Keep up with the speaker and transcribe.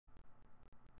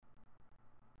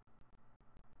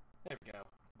There we go.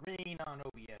 Green on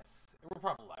OBS. We're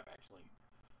probably live, actually.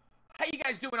 How you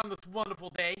guys doing on this wonderful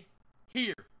day?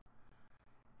 Here.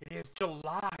 It is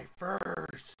July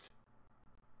 1st.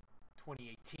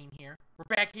 2018 here. We're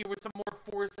back here with some more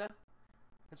Forza.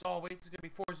 As always, it's going to be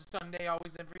Forza Sunday,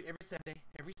 always every Sunday.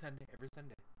 Every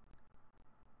Sunday.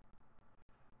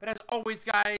 But as always,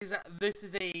 guys, this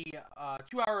is a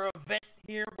 2-hour event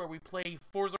here where we play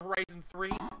Forza Horizon 3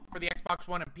 for the Xbox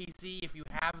One and PC. If you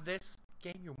have this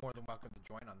game, you're more than welcome to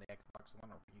join on the Xbox One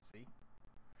or PC.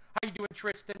 How you doing,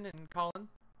 Tristan and Colin?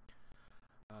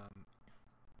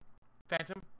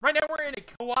 Phantom. Right now we're in a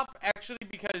co-op, actually,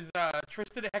 because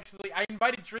Tristan actually... I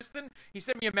invited Tristan. He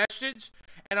sent me a message,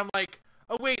 and I'm like,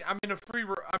 oh, wait, I'm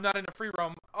not in a free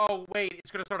roam. Oh, wait, it's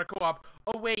going to start a co-op.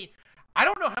 Oh, wait. I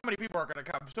don't know how many people are going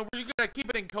to come, so we're going to keep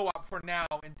it in co-op for now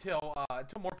until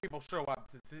more people show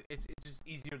up. It's just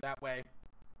easier that way.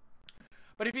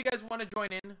 But if you guys want to join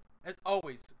in, as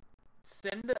always,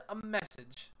 send a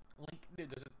message. Link,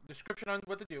 there's a description on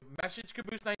what to do. Message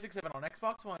Caboose967 on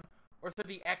Xbox One or through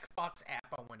the Xbox app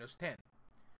on Windows 10.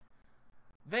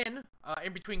 Then,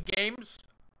 in between games,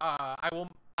 I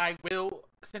will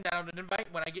send out an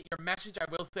invite. When I get your message, I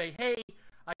will say, hey,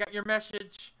 I got your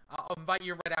message. I'll invite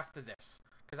you right after this,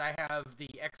 because I have the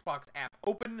Xbox app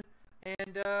open,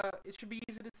 and it should be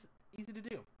easy to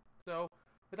do. So,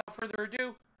 without further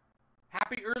ado,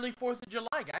 happy early 4th of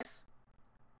July, guys.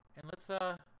 And let's,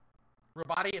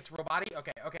 Robati, it's Robati?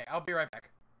 Okay, I'll be right back.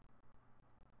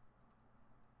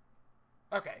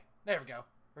 Okay, there we go.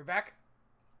 We're back?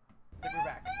 I think we're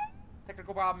back.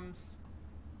 Technical problems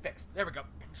fixed. There we go.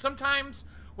 Sometimes,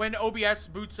 when OBS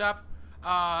boots up,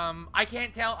 I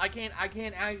can't tell. I can't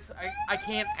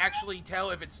actually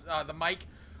tell if it's the mic,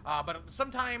 but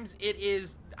sometimes it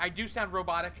is. I do sound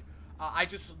robotic. I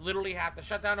just literally have to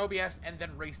shut down OBS and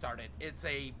then restart it. It's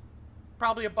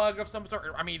probably a bug of some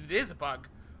sort. I mean, it is a bug,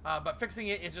 but fixing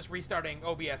it is just restarting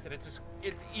OBS, and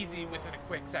it's easy within a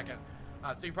quick second.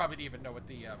 So you probably didn't even know what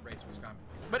the race was from.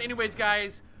 But anyways,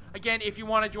 guys, again, if you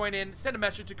want to join in, send a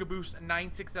message to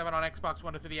Caboose967 on Xbox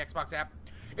One or through the Xbox app.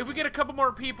 If we get a couple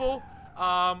more people,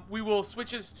 we will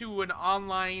switch this to an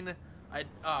online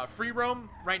free roam.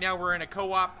 Right now we're in a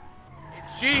co-op.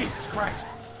 Jesus Christ.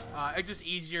 It's just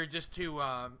easier just to,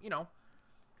 you know,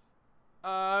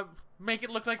 make it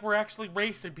look like we're actually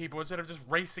racing people instead of just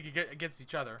racing against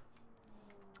each other.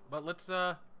 But let's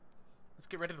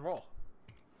get ready to roll.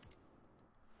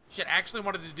 Shit, I actually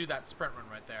wanted to do that sprint run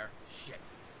right there. Shit.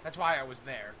 That's why I was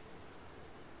there.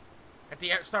 At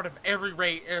the start of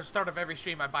every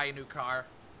stream, I buy a new car.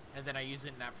 And then I use it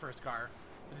in that first car.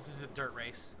 This is a dirt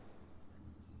race.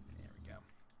 There we go.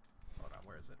 Hold on,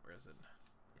 where is it?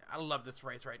 Yeah, I love this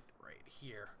race right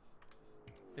here.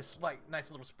 This like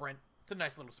nice little sprint. It's a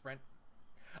nice little sprint.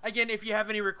 Again, if you have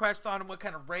any requests on what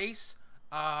kind of race,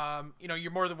 you know,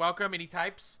 you're more than welcome. Any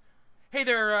types. Hey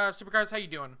there, Supercars, how you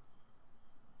doing?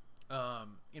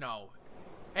 You know,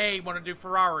 hey, you want to do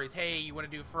Ferraris? Hey, you want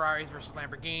to do Ferraris versus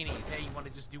Lamborghinis? Hey, you want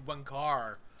to just do one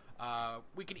car?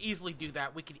 We can easily do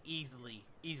that. We can easily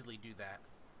do that.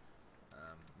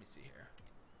 Let me see here.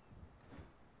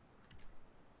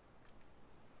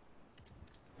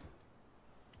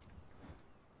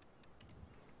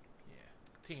 Yeah,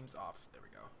 team's off. There we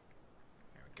go.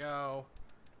 There we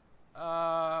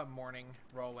go. Morning,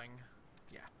 rolling.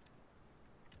 Yeah.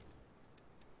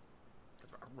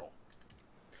 Let's roll.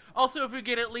 Also, if we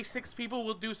get at least 6 people,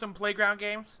 we'll do some playground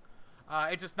games.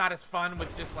 It's just not as fun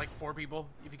with just like 4 people.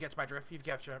 If you catch my drift, you've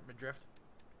captured my drift.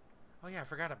 Oh yeah, I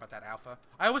forgot about that alpha.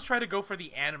 I always try to go for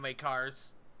the anime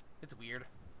cars. It's weird.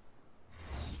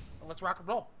 Well, let's rock and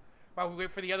roll. While we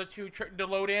wait for the other 2 to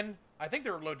load in, I think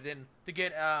they're loaded in to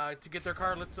get their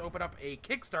car. Let's open up a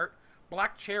Kickstart.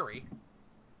 Black Cherry,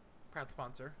 proud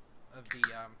sponsor of the.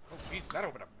 Oh jeez, that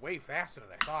opened up way faster than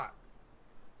I thought.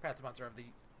 Proud sponsor of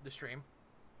the stream.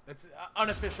 That's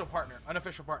unofficial partner.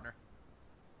 Unofficial partner.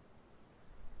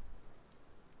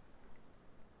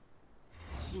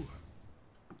 Ooh.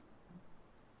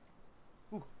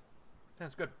 Ooh.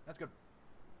 That's good. That's good.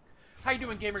 How you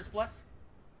doing, Gamers Plus?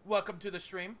 Welcome to the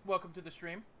stream. Welcome to the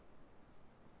stream.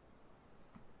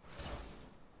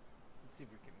 Let's see if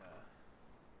we can,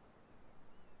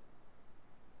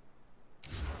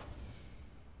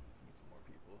 need some more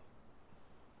people.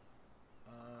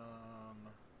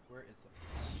 Where is some?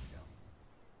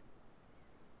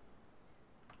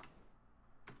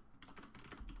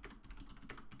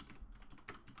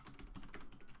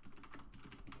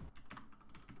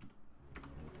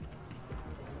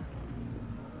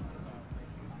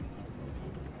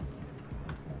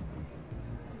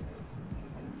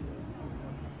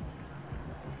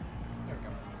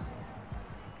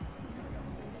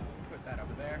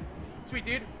 Sweet,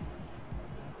 dude.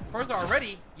 Forza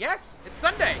already? Yes, it's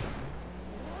Sunday.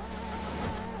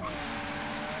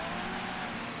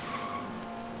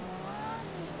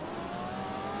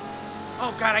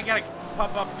 Oh god, I gotta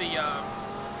pump up the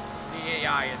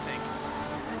AI, I think.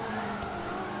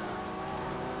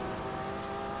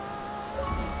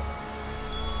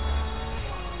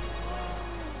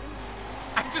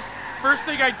 First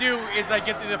thing I do is I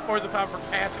get to the Forza top for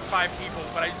passing 5 people,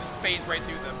 but I just phase right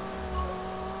through them.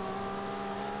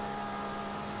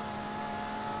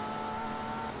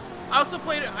 I also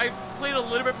played a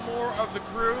little bit more of the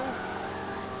crew.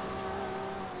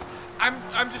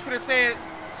 I'm just gonna say it.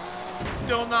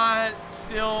 Still not.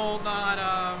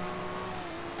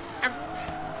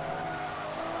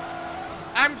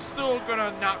 I'm still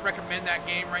gonna not recommend that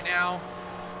game right now.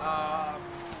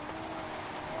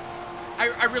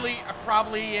 I really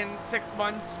probably in 6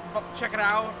 months check it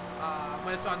out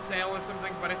when it's on sale or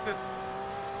something. But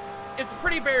it's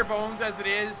pretty bare bones as it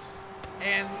is,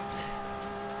 and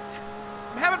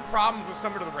I'm having problems with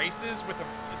some of the races with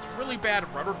it's really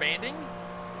bad rubber banding.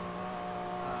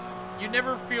 You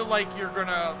never feel like you're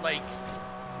gonna like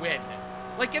win.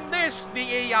 Like in this, the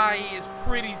AI is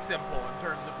pretty simple in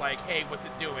terms of like, hey, what's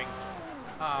it doing?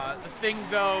 The thing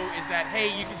though is that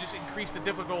hey, you can just increase the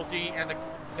difficulty and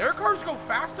their cars go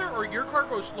faster or your car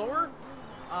goes slower.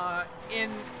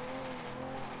 In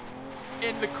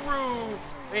the crew,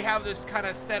 they have this kind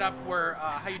of setup where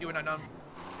how you doing, unknown?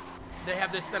 They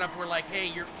have this setup where like,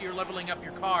 hey, you're leveling up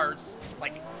your cars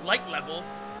like light level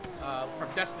from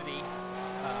Destiny,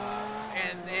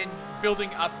 and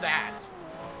building up that.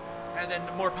 And then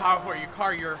the more powerful your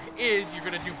car you're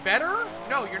gonna do better?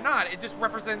 No, you're not. It just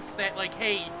represents that, like,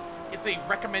 hey, it's a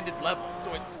recommended level,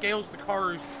 so it scales the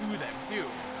cars to them too.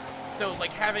 So,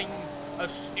 like, having a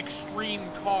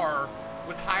extreme car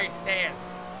with high stats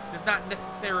does not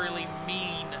necessarily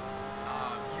mean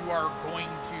you are going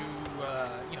to,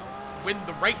 you know, win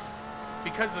the race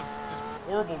because of just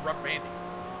horrible rubber banding.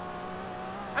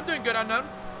 I'm doing good, unknown.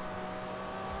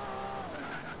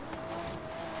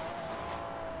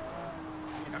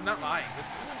 I'm not lying.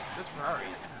 This Ferrari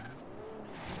is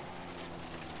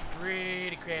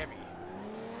pretty crappy.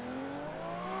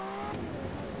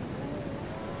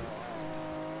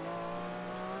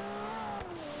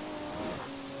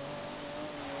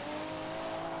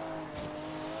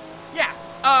 Yeah.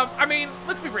 I mean,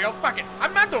 let's be real. Fuck it.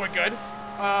 I'm not doing good.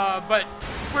 But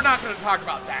we're not going to talk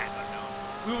about that.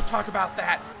 No. We will talk about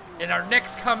that in our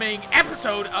next coming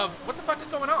episode of What the Fuck is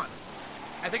Going On.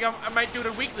 I think I might do it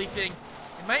a weekly thing.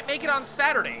 It might make it on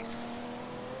Saturdays.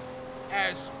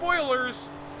 As spoilers,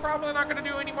 probably not going to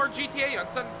do any more GTA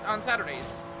on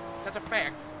Saturdays. That's a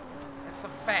fact. That's a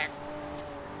fact.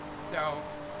 So,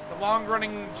 the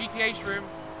long-running GTA stream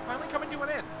finally coming to an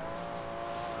end.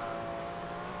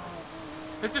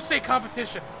 Let's just say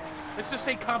competition. Let's just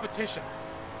say competition.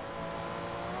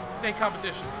 Say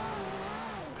competition.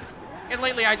 And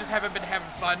lately, I just haven't been having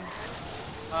fun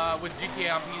with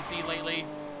GTA on PC lately.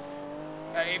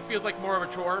 It feels like more of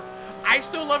a chore. I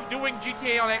still love doing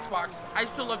GTA on Xbox. I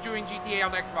still love doing GTA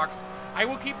on Xbox. I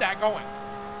will keep that going.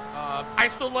 I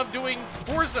still love doing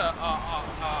Forza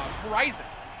Horizon.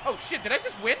 Oh shit, did I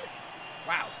just win?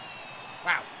 Wow.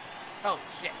 Wow. Holy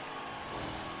shit.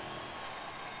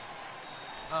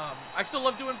 I still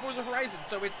love doing Forza Horizon,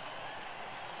 so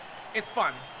it's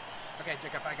fun. Okay,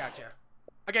 Jacob, I got you.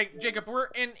 Okay, Jacob, we're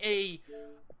in a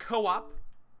co-op.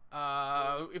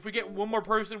 If we get one more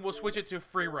person, we'll switch it to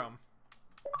free roam.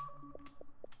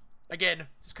 Again,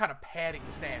 just kind of padding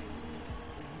the stats.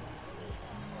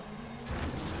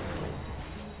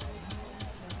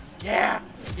 Yeah!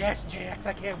 Yes, Jax,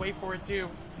 I can't wait for it too.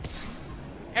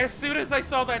 As soon as I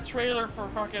saw that trailer for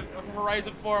fucking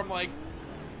Horizon 4, I'm like,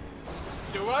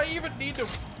 do I even need to...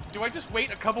 Do I just wait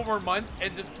a couple more months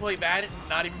and just play that and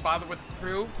not even bother with the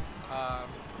crew?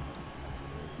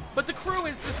 But the crew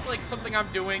is just like something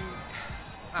I'm doing.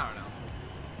 I don't know.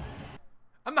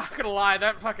 I'm not gonna lie,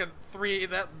 that fucking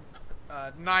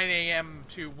 9 a.m.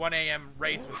 to 1 a.m.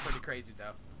 race was pretty crazy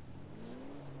though.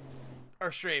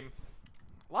 Our stream.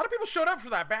 A lot of people showed up for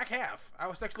that back half. I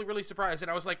was actually really surprised, and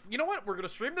I was like, you know what? We're gonna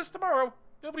stream this tomorrow.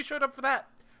 Nobody showed up for that.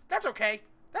 That's okay.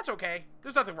 That's okay.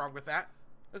 There's nothing wrong with that.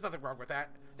 There's nothing wrong with that.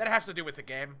 That has to do with the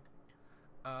game.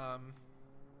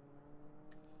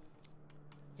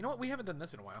 You know what? We haven't done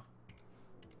this in a while.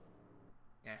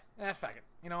 Yeah, fuck it.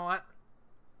 You know what?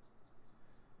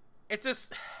 It's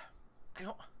just... I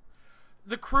don't...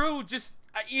 The crew just...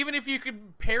 even if you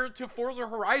compare it to Forza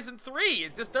Horizon 3,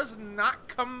 it just does not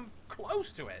come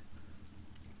close to it.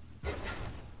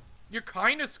 You're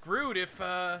kind of screwed if...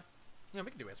 Yeah, we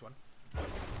can do this one.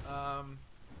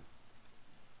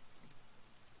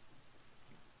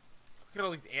 Look at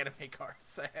all these anime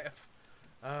cars I have.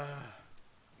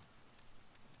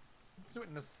 Let's do it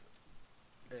in this.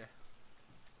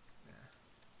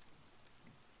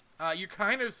 Yeah. You're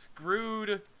kind of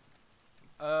screwed.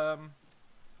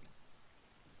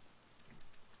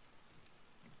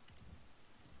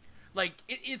 Like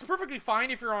it's perfectly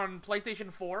fine if you're on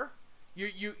PlayStation 4.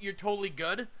 You're totally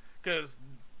good because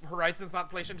Horizon's not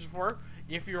PlayStation 4.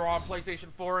 If you're on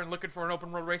PlayStation 4 and looking for an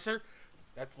open road racer,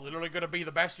 that's literally gonna be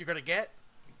the best you're gonna get.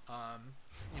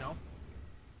 You know.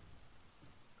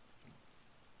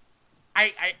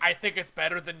 I think it's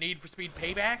better than Need for Speed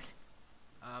Payback.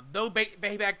 Though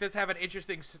Payback does have an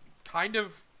interesting, kind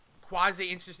of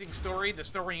quasi-interesting story. The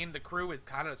story in the crew is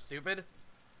kind of stupid.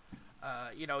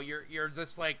 You know, you're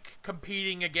just like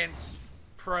competing against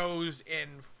pros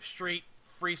in street,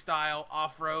 freestyle,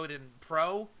 off-road, and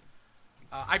pro.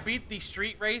 I beat the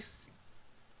street race.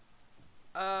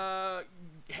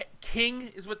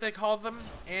 King is what they call them,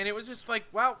 and it was just like,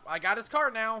 wow, I got his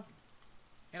car now.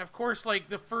 And of course, like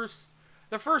the first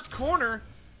corner,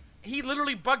 he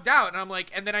literally bugged out, and I'm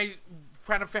like, and then I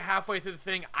kind of halfway through the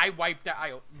thing, I wiped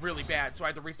out really bad, so I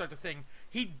had to restart the thing.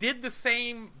 He did the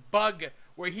same bug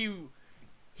where he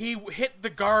hit the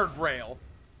guardrail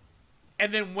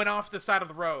and then went off the side of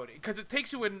the road, because it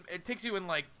takes you in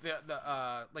like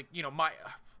the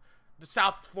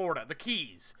South Florida, the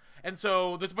Keys. And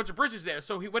so there's a bunch of bridges there.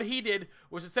 So what he did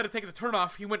was, instead of taking the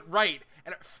turnoff, he went right,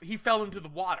 and he fell into the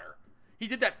water. He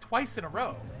did that twice in a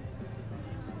row.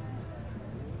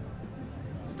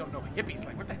 I just don't know hippies.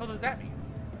 Like, what the hell does that mean?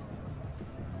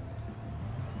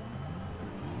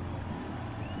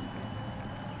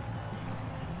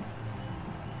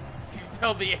 You can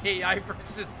tell the AI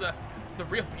versus the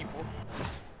real people.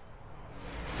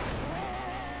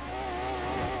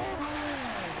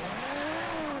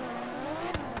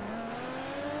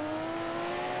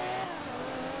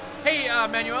 Hey,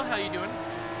 Manuel, how you doing?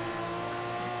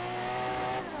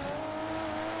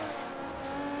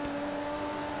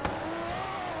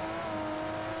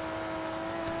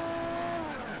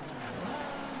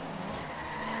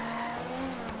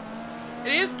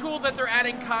 It is cool that they're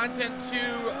adding content to,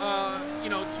 you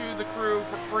know, to the crew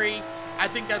for free. I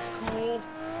think that's cool.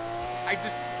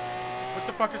 What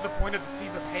the fuck is the point of the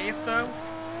season pass, though?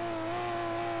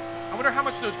 I wonder how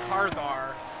much those cars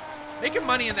are. Making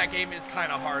money in that game is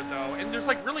kind of hard, though, and there's,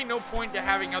 like, really no point to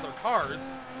having other cars,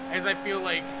 as I feel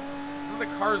like the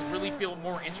cars really feel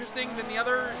more interesting than the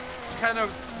other, kind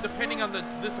of, depending on the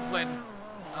discipline.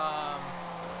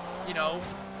 You know,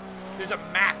 there's a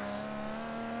max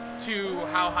to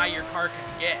how high your car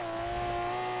can get.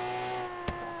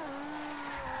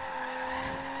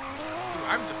 Ooh,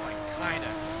 I'm just, like, kind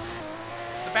of...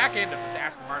 The back end of this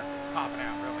Aston Martin is popping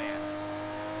out real bad.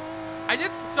 I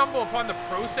did stumble upon the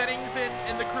pro settings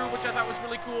in the crew, which I thought was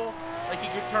really cool. Like, you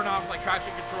could turn off, like,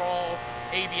 traction control,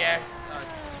 ABS,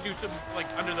 do some, like,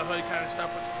 under the hood kind of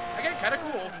stuff, which is, again, kind of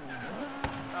cool.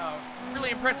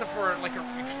 Really impressive for, like, an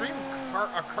extreme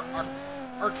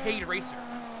arcade racer.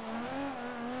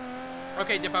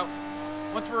 Okay, Dippo.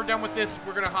 Once we're done with this,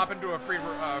 we're going to hop into a free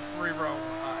roam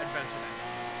adventure then.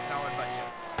 And I'll invite you.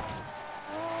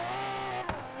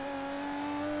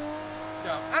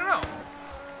 So, I don't know.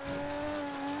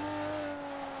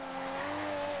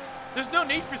 There's no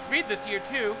Need for Speed this year,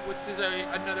 too, which is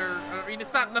another... I mean,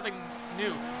 it's not nothing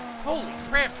new. Holy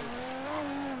crap,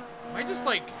 am I just,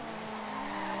 like...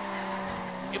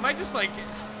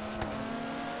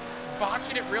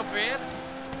 botching it real bad?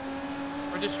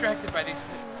 Or distracted by these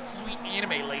sweet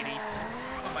anime ladies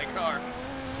on my car?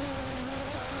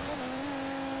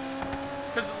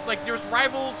 Because, like, there's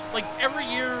Rivals... Like, every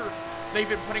year they've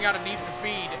been putting out a Need for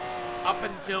Speed up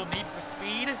until Need for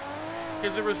Speed.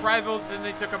 Because there was Rivals, then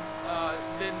they took them,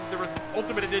 then there was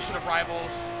Ultimate Edition of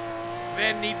Rivals,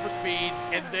 then Need for Speed,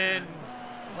 and then,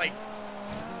 like,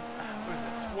 what was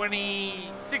it,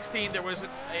 2016, there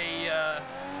wasn't a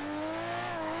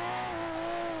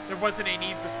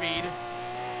Need for Speed,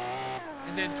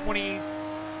 and then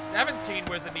 2017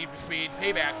 was a Need for Speed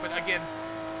Payback, but again,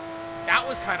 that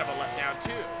was kind of a letdown,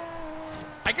 too.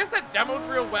 I guess that demoed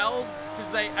real well,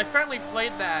 because I finally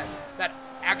played that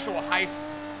actual heist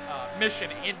mission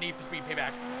in Need for Speed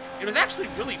Payback. It was actually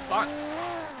really fun,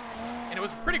 and it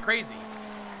was pretty crazy.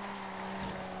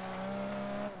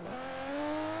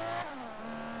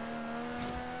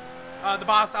 The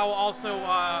boss, I will also,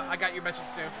 I got your message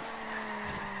too.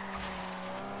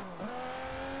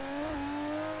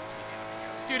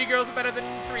 2D girls are better than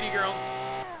 3D girls.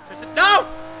 No!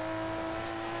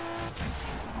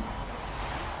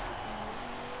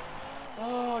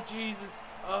 Oh, Jesus.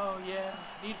 Oh, yeah.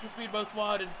 Need for Speed Most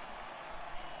Wanted.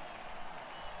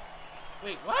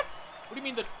 Wait, what? What do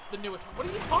you mean the newest one? What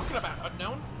are you talking about,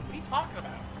 Unknown? What are you talking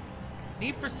about?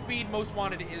 Need for Speed Most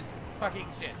Wanted is fucking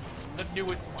shit. The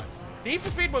newest one. Need for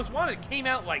Speed Most Wanted came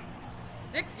out like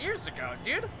 6 years ago,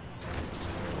 dude.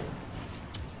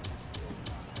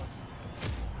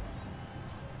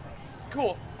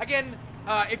 Cool. Again,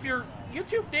 if your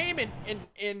YouTube name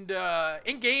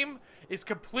in game is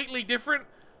completely different,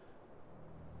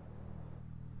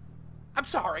 I'm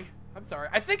sorry. I'm sorry.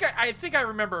 I think I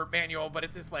remember Manual, but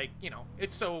it's just like, you know,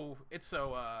 it's so let's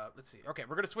see. Okay,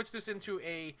 we're gonna switch this into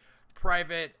a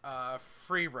private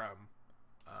free roam.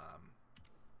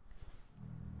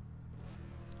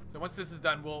 So once this is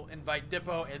done, we'll invite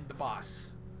Dippo and the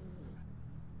boss.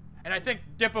 And I think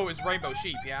Dippo is Rainbow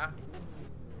Sheep, yeah?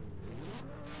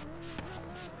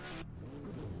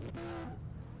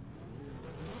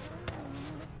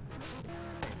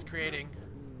 Okay, it's creating.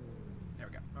 There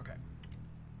we go. Okay.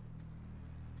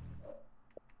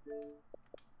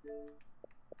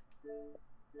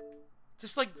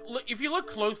 Just like, look, if you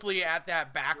look closely at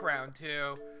that background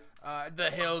too, the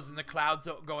hills and the clouds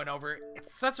going over,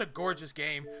 it's such a gorgeous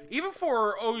game. Even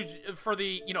for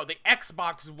the, you know, the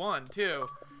Xbox One too.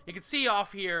 You can see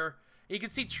off here, you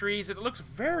can see trees, and it looks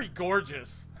very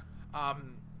gorgeous.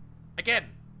 Again,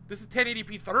 this is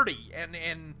 1080p 30,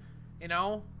 and you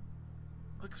know,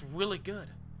 looks really good.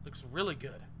 Looks really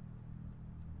good.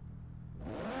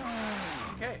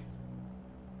 Okay.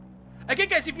 Again,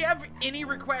 guys, if you have any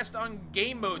request on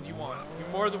game modes you want, you're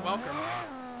more than welcome.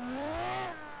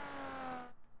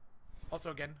 Also,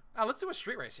 again, let's do a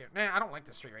street race here. Nah, I don't like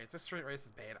the street race. This street race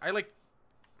is bad. I like...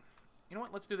 You know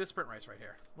what? Let's do this sprint race right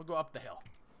here. We'll go up the hill.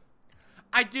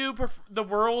 I do prefer... The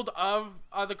world of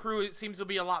the crew, it seems to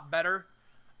be a lot better.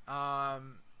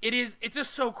 It's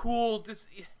just so cool. Just...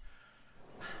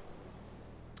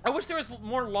 I wish there was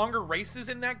more longer races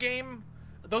in that game.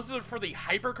 Those are for the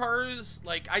hypercars.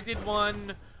 Like, I did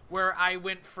one where I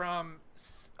went from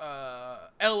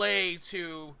LA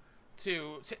to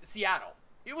Seattle.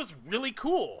 It was really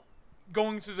cool.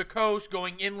 Going through the coast,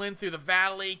 going inland through the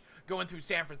valley, going through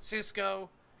San Francisco,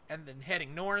 and then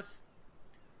heading north.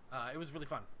 It was really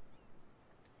fun.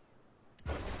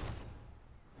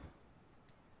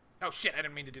 Oh shit, I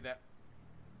didn't mean to do that.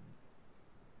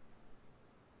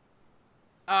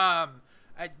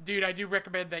 Dude, I do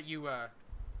recommend that you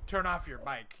turn off your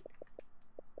mic.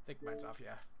 I think mine's off,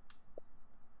 yeah.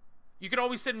 You can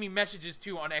always send me messages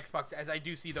too on Xbox, as I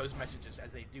do see those messages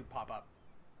as they do pop up.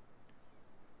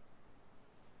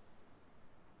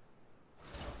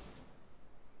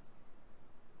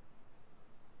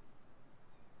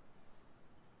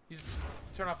 You just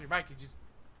turn off your mic. You just...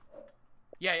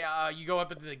 Yeah, you go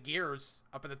up into the gears,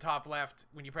 up in the top left,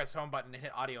 when you press home button and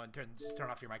hit audio and just turn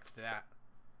off your mic to that.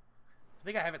 I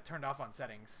think I have it turned off on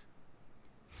settings.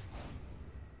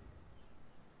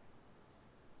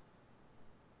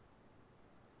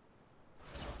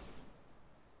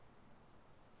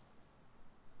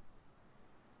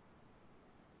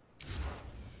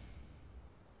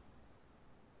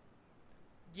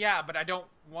 Yeah, but I don't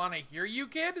want to hear you,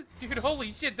 kid. Dude,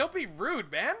 holy shit, don't be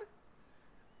rude, man.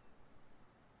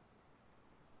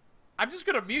 I'm just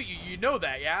gonna mute you, you know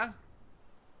that, yeah?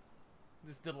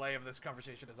 This delay of this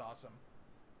conversation is awesome.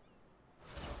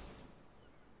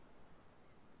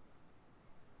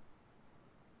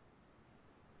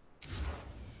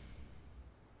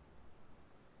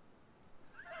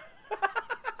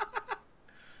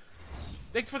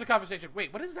 Thanks for the conversation.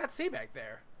 Wait, what does that say back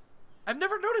there? I've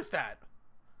never noticed that.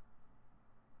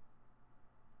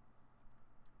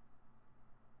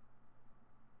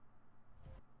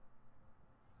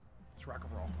 Let's rock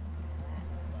and roll.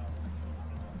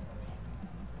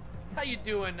 How you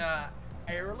doing,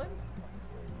 Ireland?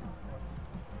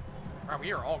 Wow,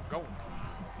 we are all gold.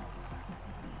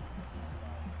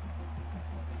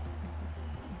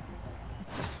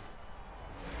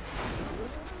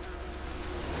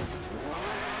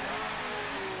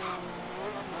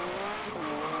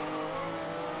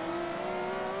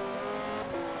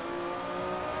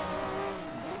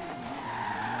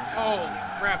 Holy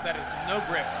crap, that is no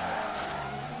grip.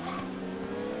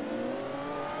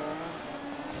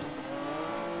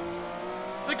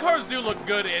 The cars do look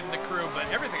good in the crew, but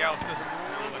everything else doesn't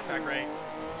really look that great.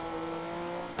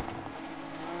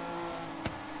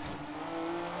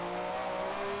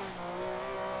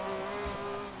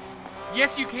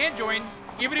 Yes, you can join.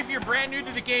 Even if you're brand new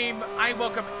to the game, I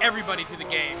welcome everybody to the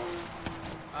game.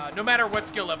 No matter what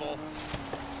skill level.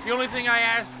 The only thing I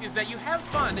ask is that you have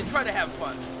fun and try to have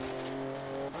fun.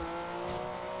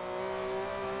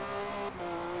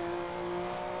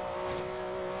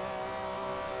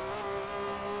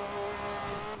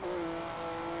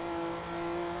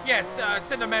 Yes,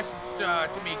 send a message to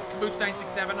me,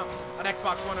 Caboose967 on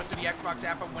Xbox One or through the Xbox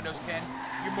app on Windows 10.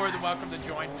 You're more than welcome to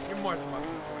join. You're more than welcome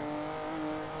to join.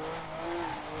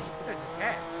 What did I just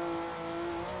pass?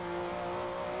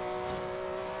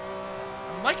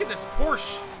 I'm liking this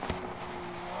Porsche.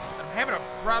 I'm having a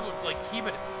problem like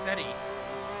keeping it steady.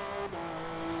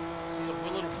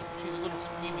 She's a little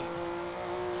squeamy.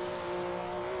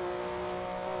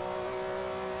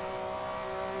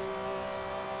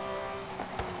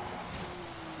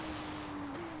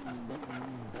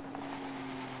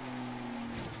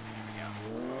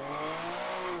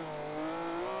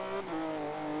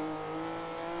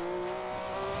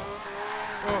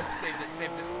 Oh,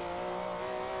 saved it.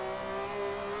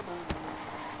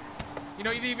 You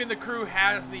know, even the crew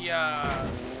has the,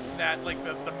 that, like,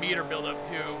 the meter buildup,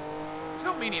 too. Which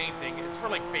don't mean anything. It's for,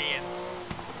 like, fans.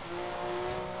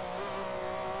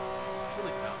 It's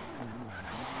really dumb.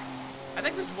 I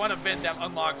think there's one event that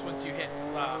unlocks once you hit,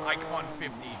 Icon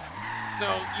 50.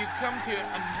 So, you come to,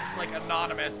 like,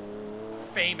 anonymous,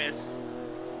 famous,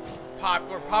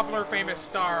 popular, famous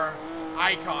star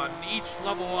icon. Each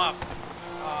level up,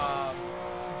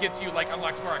 gets you, like,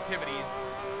 unlocks more activities.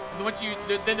 And once you,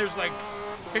 then there's, like,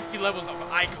 50 levels of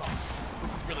icon,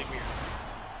 which is really weird.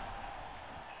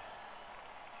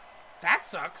 That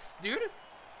sucks, dude.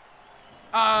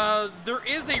 There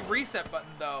is a reset button,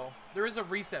 though. There is a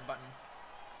reset button.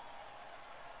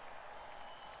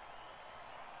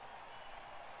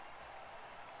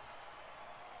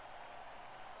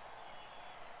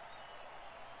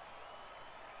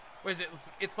 What is it?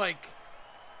 It's like,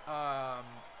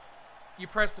 you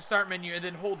press the start menu and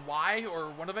then hold Y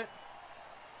or one of it.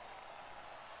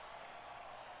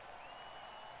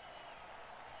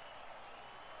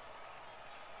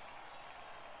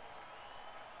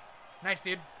 Nice,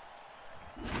 dude.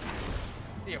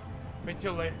 Yo, wait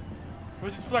till later.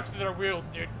 We're just flexing our wheels,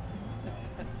 dude.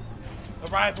 The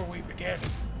rivalry begins.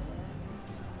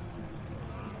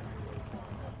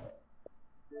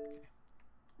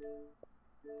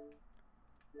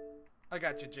 I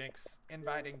got you, Jinx.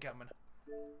 Invite incoming.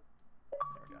 There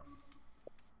we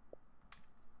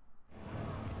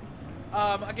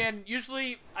go. Again,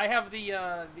 usually I have the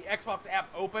Xbox app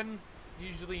open.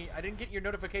 Usually, I didn't get your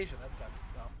notification. That sucks,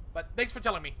 though. But thanks for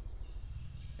telling me.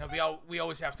 No, we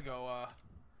always have to go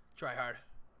try hard.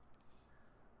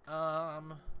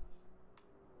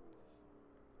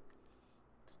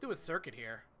 Let's do a circuit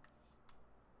here.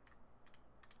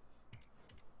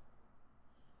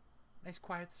 Nice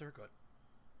quiet circuit.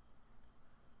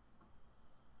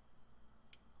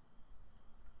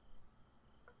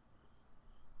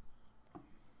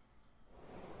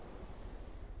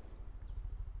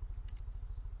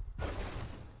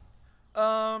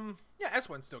 Yeah,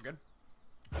 S1's still good.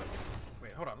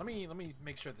 Wait, hold on. Let me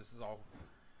make sure this is all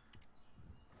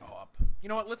up. You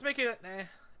know what? Let's make it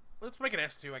let's make it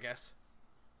S2, I guess.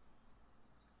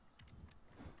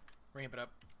 Ramp it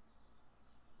up.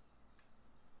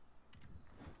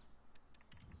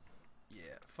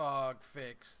 Yeah, fog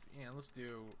fixed. Yeah, let's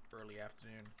do early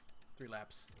afternoon. 3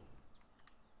 laps.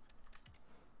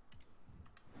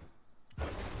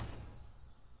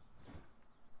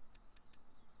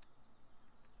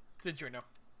 Did you know?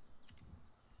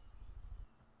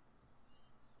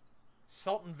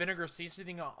 Salt and vinegar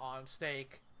seasoning on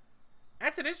steak.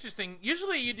 That's an interesting.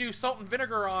 Usually you do salt and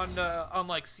vinegar on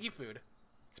like seafood,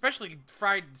 especially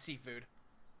fried seafood.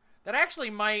 That actually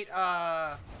might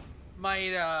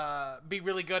be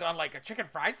really good on like a chicken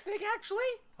fried steak. Actually,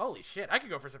 holy shit, I could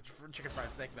go for some chicken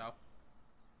fried steak though.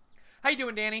 How you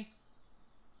doing, Danny?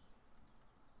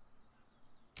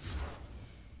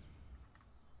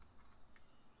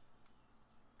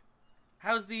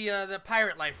 How's the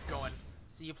pirate life going?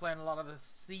 See you playing a lot of the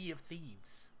Sea of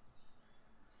Thieves.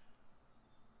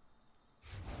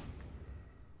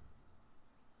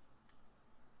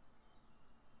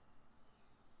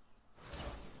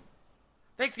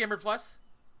 Thanks, Gamer Plus.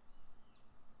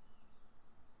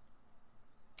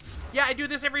 Yeah, I do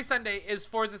this every Sunday. Is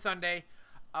Forza Sunday.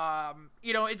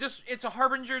 You know, it's a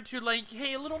harbinger to like,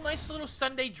 hey, a nice little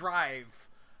Sunday drive.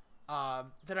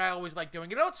 That I always like doing.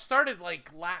 You know, it started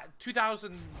like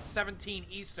 2017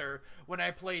 Easter when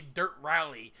I played Dirt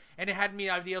Rally, and it had me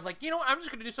the idea of like, you know, I'm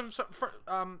just gonna do some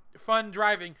fun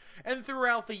driving. And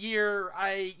throughout the year,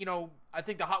 I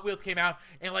think the Hot Wheels came out,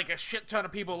 and like a shit ton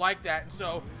of people like that. And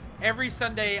so every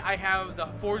Sunday I have the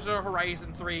Forza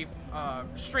Horizon 3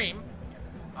 stream.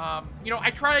 You know,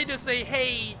 I tried to say,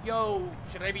 hey, yo,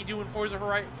 should I be doing Forza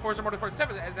Motorsport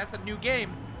 7 as that's a new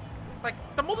game? It's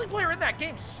like, the multiplayer in that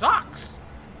game sucks.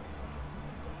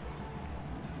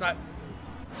 But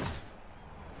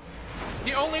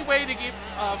The only way to get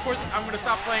Forza, I'm going to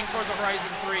stop playing Forza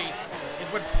Horizon 3 is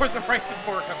when Forza Horizon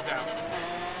 4 comes out.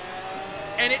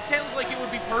 And it sounds like it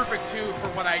would be perfect too for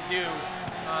what I do,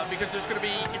 because it's going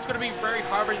to be very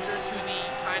harbinger to the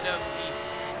kind of the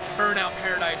burnout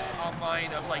paradise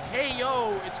online of like, hey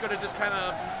yo, it's going to just kind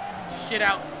of shit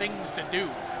out things to do,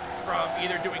 from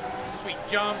either doing sweet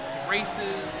jumps,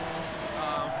 races.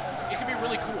 It can be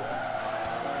really cool.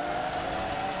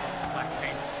 Black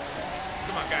paints.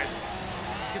 Come on, guys.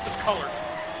 Get some color.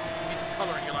 You need some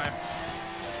color in your life.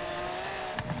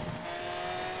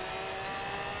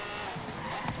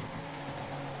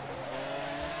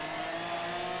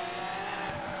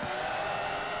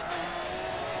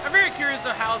 I'm very curious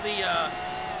of how the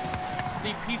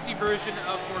PC version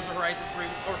of Forza Horizon 3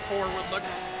 or 4 would look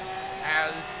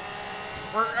as,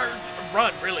 or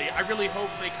run, really. I really hope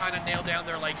they kind of nail down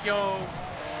their, like, yo.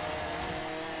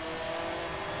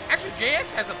 Actually,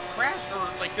 JX hasn't crashed or,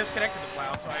 like, disconnected in a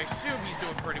while, so I assume he's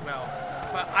doing pretty well.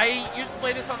 But I used to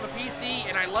play this on the PC,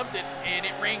 and I loved it, and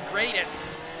it ran great at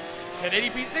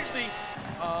 1080p 60.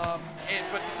 But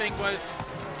the thing was,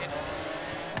 it's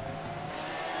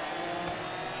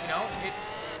you know,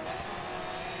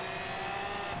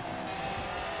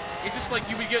 it's just like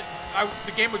you would get,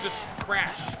 the game would just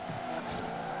crash.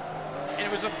 And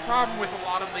it was a problem with a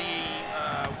lot of the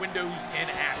Windows 10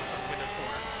 apps on Windows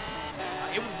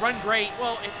 4. It would run great.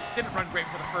 Well, it didn't run great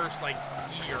for the first, like,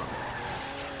 year.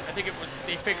 I think it was,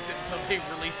 they fixed it until they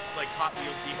released, like, Hot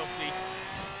Wheels DLC.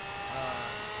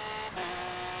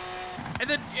 And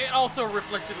then it also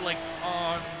reflected, like,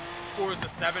 on Forza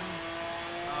 7.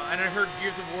 And I heard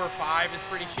Gears of War 5 is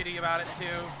pretty shitty about it, too.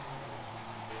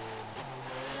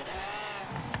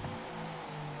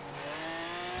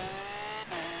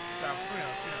 So, who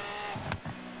knows?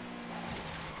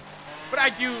 But I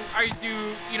do,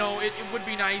 you know, it would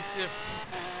be nice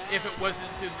if it wasn't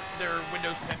through their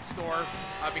Windows 10 store,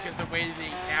 because the way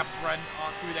the apps run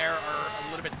through there are a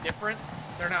little bit different.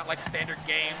 They're not like standard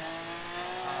games,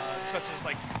 such as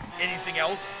like anything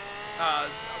else.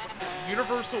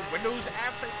 Universal Windows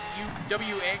apps, like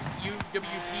UWP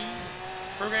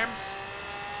programs,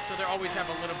 so they always have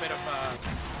a little bit of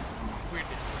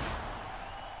weirdness.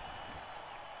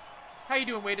 How you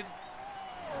doing, Weighted?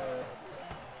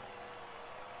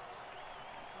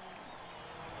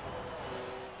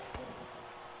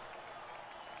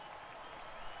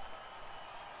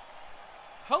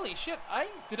 Holy shit,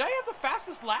 did I have the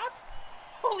fastest lap?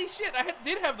 Holy shit, I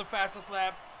did have the fastest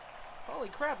lap. Holy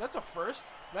crap, that's a first.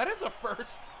 That is a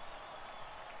first.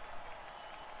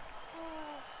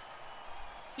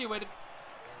 See you, Weighted.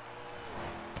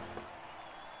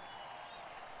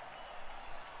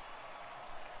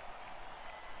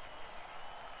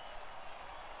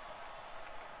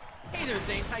 Hey there,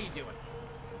 Zane, how you doing?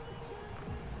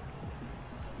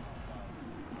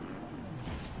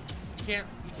 You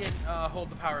can't hold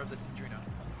the power of this Adreno.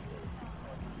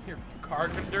 Here,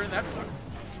 card vendor, that sucks.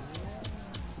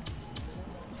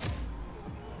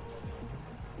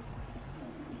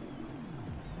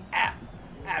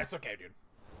 It's okay, dude.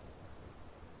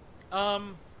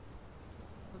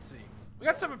 Let's see. We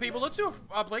got 7 people. Let's do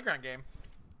a playground game.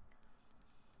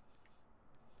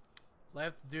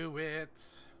 Let's do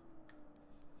it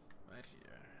right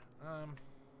here. What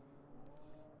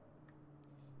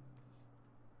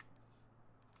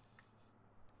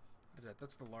is that?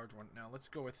 That's the large one. Now let's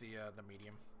go with the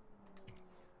medium.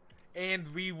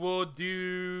 And we will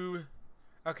do.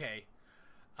 Okay.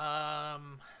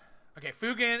 Okay,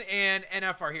 Fugan and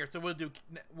NF are here, so we'll do,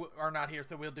 are not here,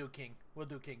 so we'll do King. We'll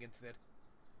do King instead.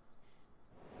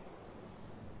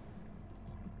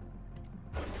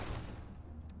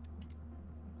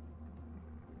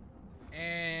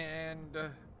 And,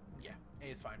 yeah, A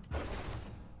is fine.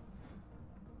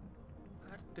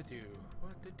 What to do?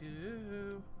 What to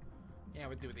do? Yeah,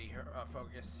 we'll do the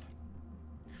focus.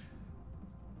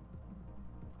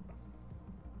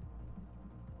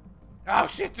 Oh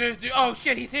shit, dude, oh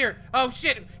shit, he's here. Oh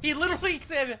shit, he literally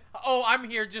said, oh, I'm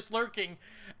here just lurking,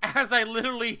 as I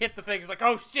literally hit the thing. It's like,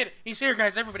 oh shit, he's here,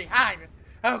 guys, everybody hide.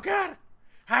 Oh god,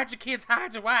 hide your kids,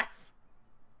 hide your wife.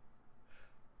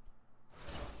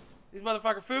 These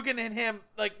motherfucker Fugan and him,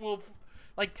 like, will,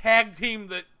 like, tag team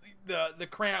the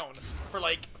crown for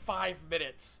like 5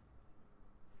 minutes.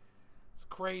 It's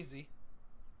crazy.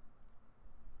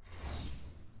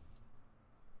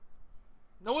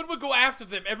 No one would go after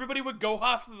them. Everybody would go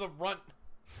after the runt.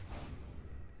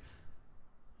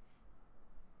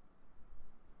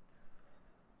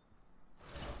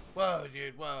 Whoa,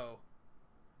 dude, whoa.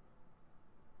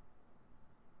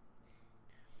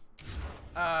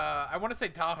 I want to say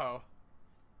Tahoe.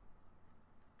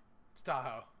 It's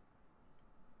Tahoe.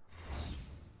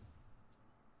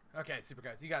 Okay,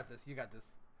 Supercars, you got this. You got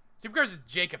this. Supercars is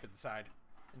Jacob inside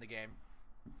in the game.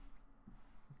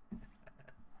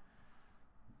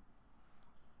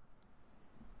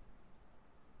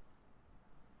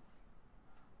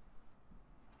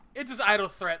 It's just idle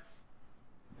threats.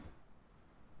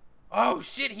 Oh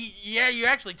shit, yeah, you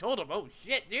actually told him. Oh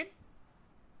shit, dude.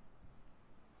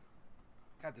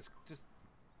 God, this just...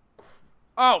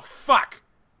 Oh, fuck.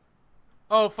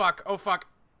 Oh, fuck. Oh, fuck.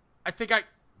 I think I...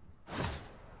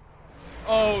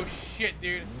 Oh, shit,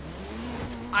 dude.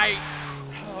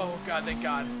 Oh, God, thank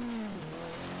God.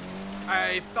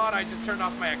 I thought I just turned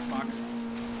off my Xbox.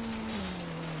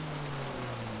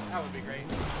 That would be great.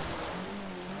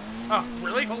 Oh,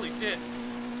 really? Holy shit.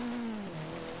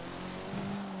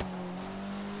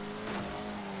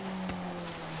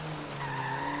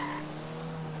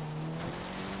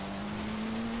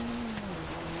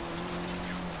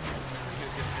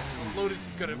 Lotus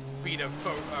is gonna beat a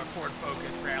Ford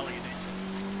Focus Rally Edition.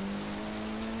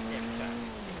 Every time.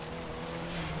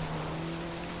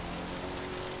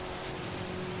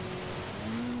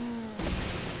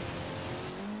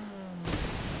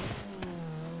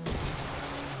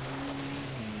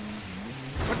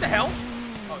 What the hell?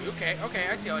 Oh, okay, okay,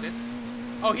 I see how it is.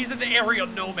 Oh, he's in the aerial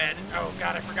nomad. Oh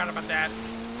god, I forgot about that.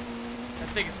 That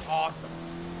thing is awesome.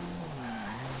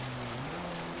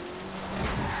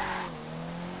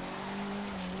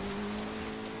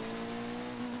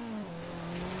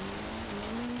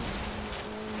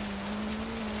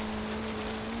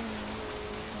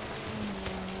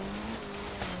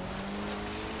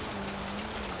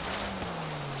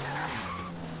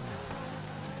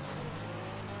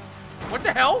 What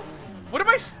the hell? What am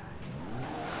I...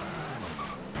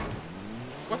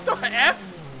 What the F?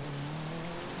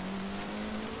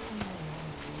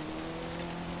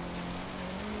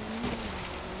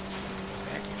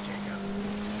 Thank you, Jacob.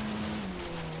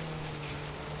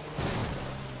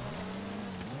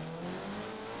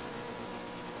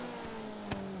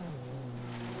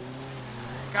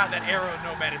 God, that Aero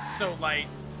Nomad is so light.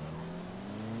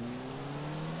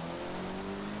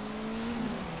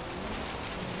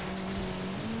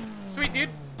 Sweet, dude.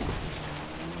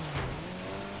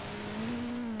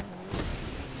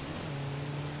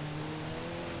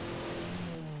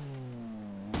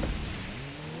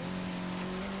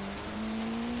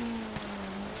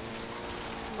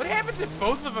 What happens if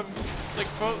both of them, like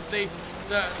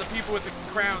the people with the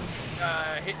crowns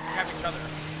have each other?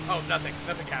 Oh, nothing.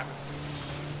 Nothing happens.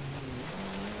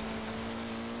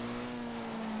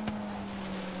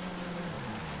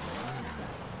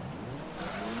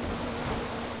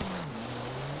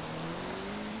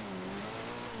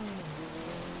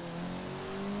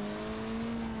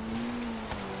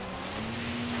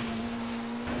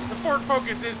 Ford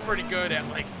Focus is pretty good at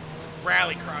like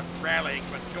rallying,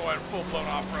 but going full blown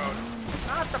off road,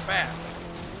 not the best.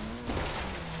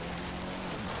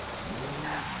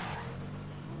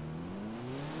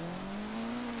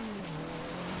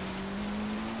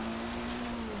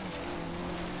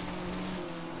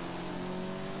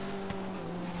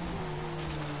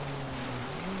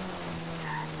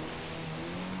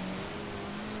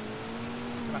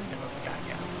 Come on, Timbo, we gotta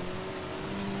get him.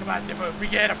 Come on, Timbo, we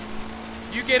get him.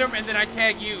 You get him, and then I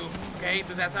tag you. Okay,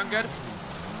 does that sound good?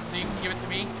 So you can give it to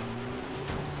me?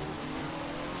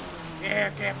 Yeah,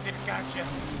 Captain, gotcha.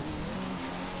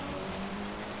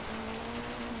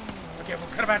 Okay, we'll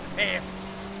cut him out the pass.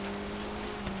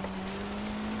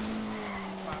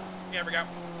 There we go.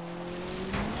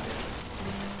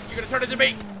 You're gonna turn into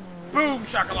me. Boom,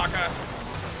 shakalaka.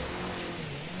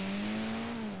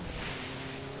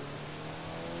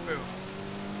 Boom.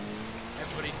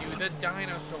 Everybody do the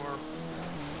dinosaur.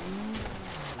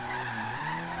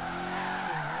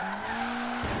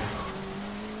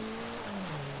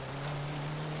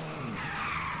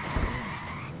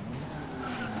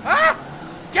 Ah!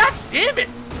 God damn it!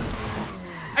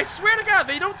 I swear to God,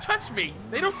 they don't touch me.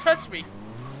 They don't touch me.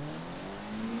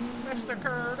 Mr.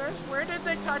 Curtis, where did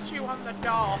they touch you on the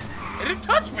doll? They didn't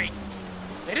touch me.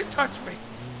 They didn't touch me.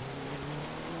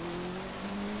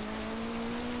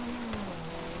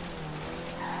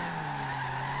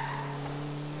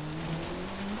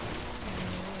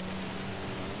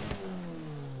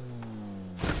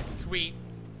 Sweet,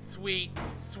 sweet,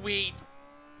 sweet.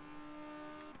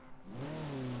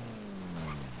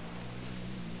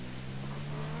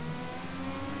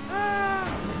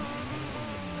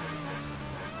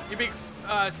 You big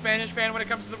Spanish fan when it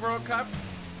comes to the World Cup?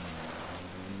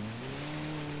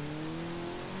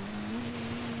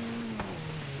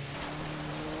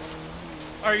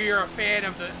 Or you're a fan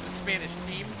of the Spanish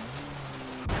team?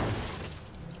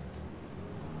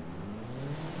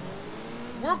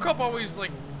 World Cup always,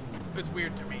 like, is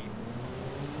weird to me.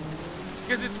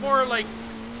 Because it's more like...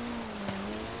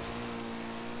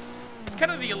 It's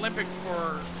kind of the Olympics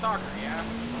for soccer, yeah?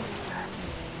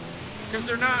 Because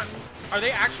they're not... Are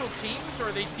they actual teams, or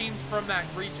are they teams from that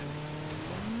region?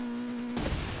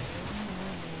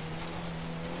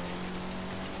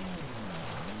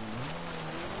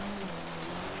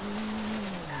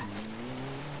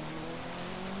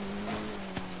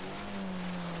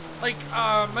 Like,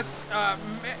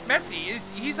 Messi,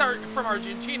 he's from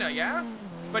Argentina, yeah?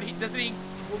 But doesn't he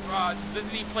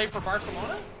play for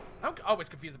Barcelona? I'm always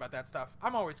confused about that stuff.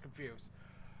 I'm always confused.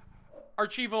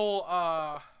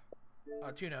 Archival,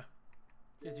 Tuna.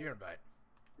 Here's your invite.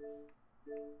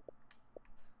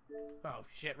 Oh,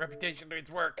 shit. Reputation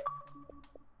needs work.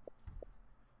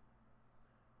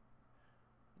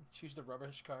 Choose the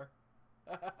rubbish car.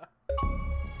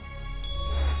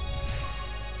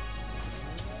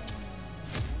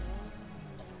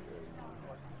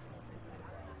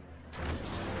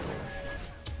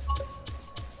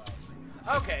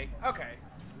 Okay, okay.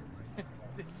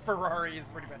 This Ferrari is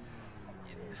pretty bad.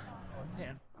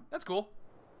 Yeah, that's cool.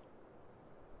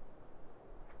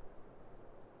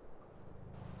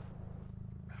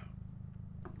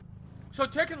 So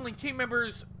technically, team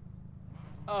members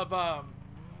of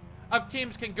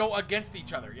teams can go against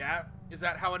each other. Yeah, is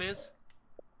that how it is?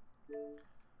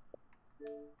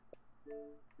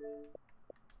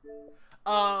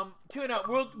 Tuna,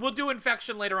 we'll do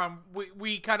Infection later on.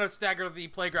 We kind of stagger the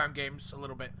playground games a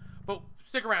little bit, but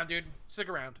stick around, dude. Stick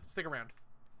around. Stick around.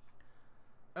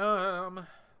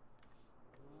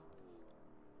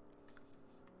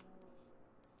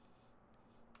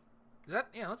 Is that,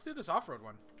 yeah? Let's do this off-road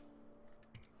one.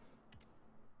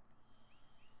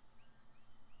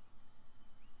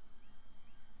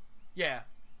 Yeah.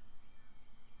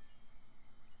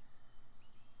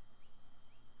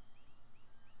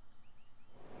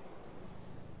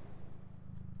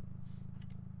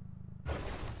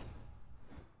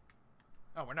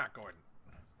 Oh, we're not going.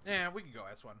 Yeah, we can go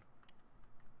S1.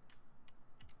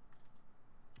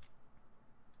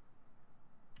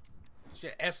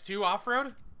 Shit, S2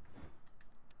 off-road?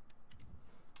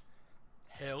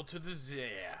 Hell to the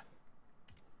yeah.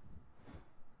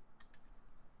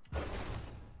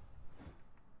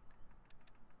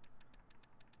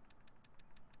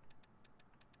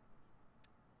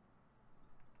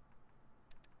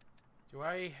 Do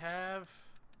I have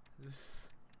this?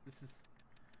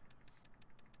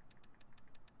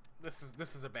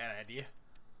 This is a bad idea.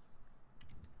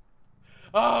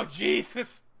 Oh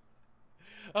Jesus!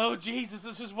 Oh Jesus!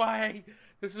 This is why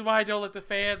I don't let the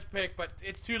fans pick. But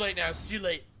it's too late now. It's too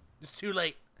late. It's too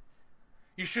late.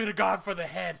 You should have gone for the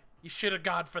head. You should have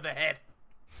gone for the head.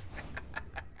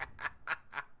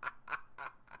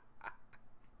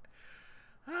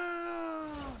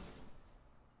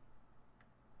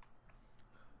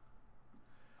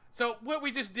 So what we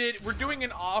just did, we're doing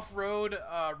an off-road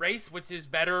race, which is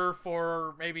better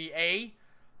for maybe A.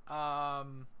 But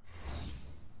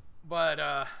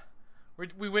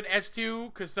we went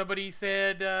S2 because somebody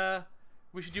said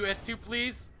we should do S2,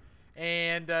 please.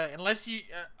 And unless you,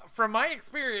 from my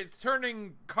experience,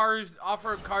 turning cars,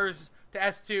 off-road cars to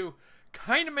S2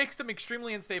 kind of makes them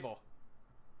extremely unstable.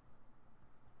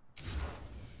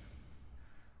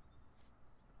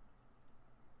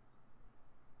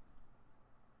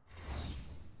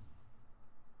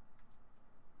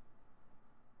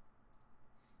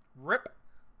 Rip.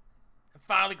 I'm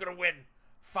finally gonna win.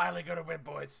 Finally gonna win,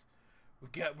 boys. We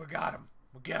got him.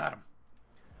 We got him.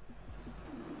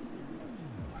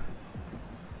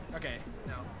 Okay,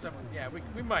 now yeah, we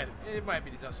might, it might be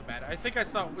so bad. I think I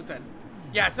saw, what was that?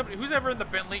 Yeah, somebody who's ever in the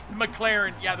Bentley,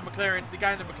 McLaren. Yeah, the McLaren, the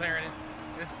guy in the McLaren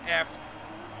is effed.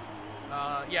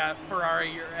 Yeah,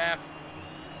 Ferrari, you're effed.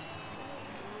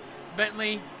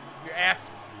 Bentley, you're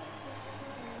effed.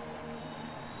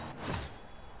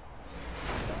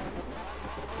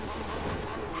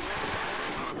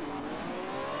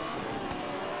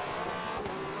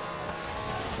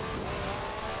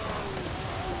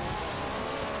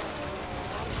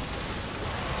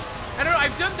 I don't know,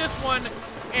 I've done this one,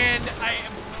 and I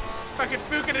fucking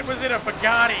Fukin was in a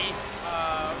Bugatti,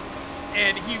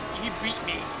 and he beat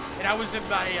me, and I was in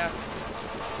my,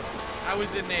 we're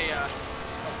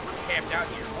camped out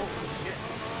here, holy shit.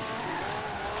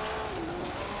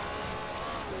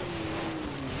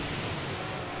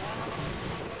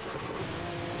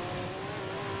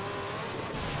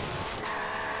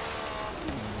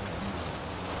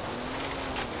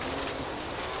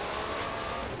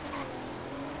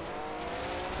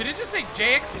 Did it just say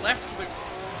JX left the...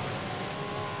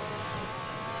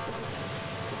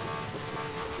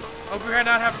 Hope you're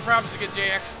not having problems to get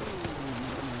JX.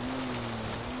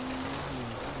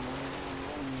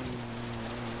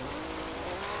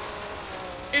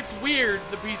 it's weird,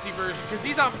 the PC version, because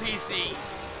he's on PC,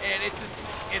 and it's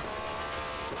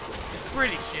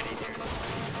pretty shitty, dude.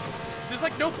 There's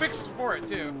like no fixes for it,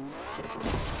 too.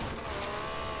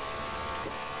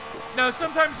 No,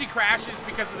 sometimes he crashes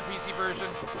because of the PC version.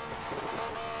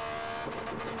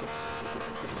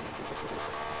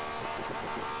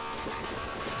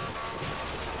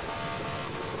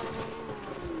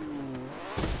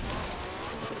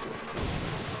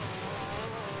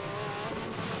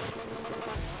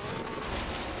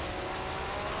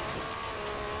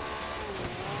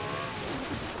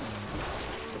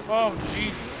 Oh,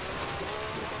 Jesus.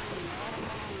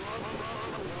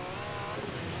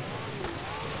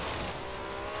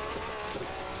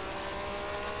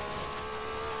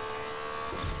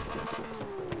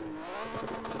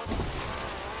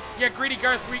 Yeah, Greedy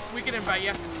Garth, we can invite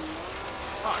you.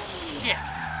 Oh, shit.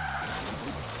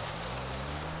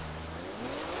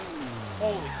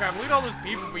 Holy crap, look at all those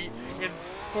people in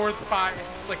fourth, five,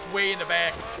 like way in the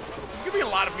back. There's gonna be a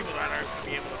lot of people that aren't gonna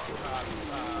be able to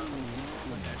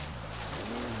win this.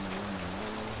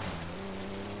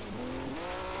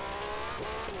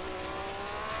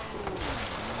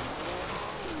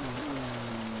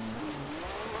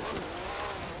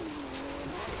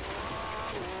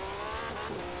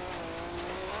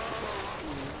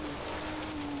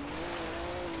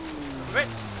 It.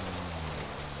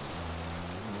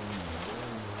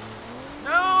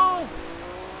 No!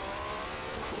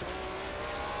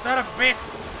 Son of a bitch!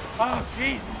 Oh,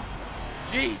 Jesus!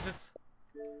 Jesus!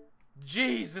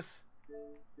 Jesus!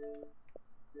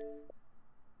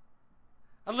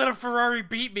 I let a Ferrari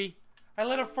beat me! I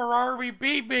let a Ferrari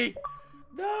beat me!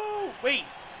 No! Wait!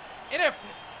 NF...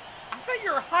 I thought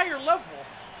you were a higher level.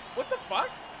 What the fuck?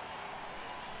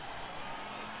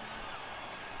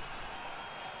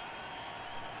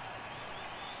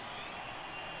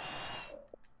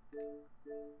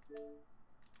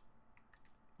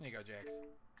 There you go, Jax.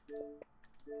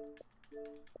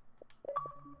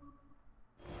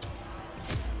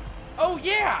 Oh,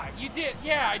 yeah! You did.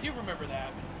 Yeah, I do remember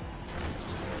that.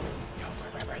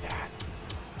 Don't remember that.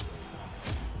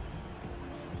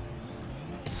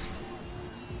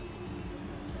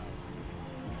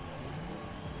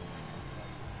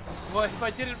 Well, if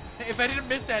I didn't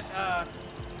miss that,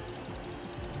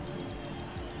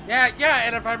 yeah,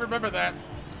 and if I remember that.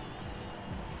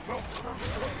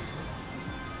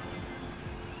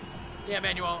 Yeah,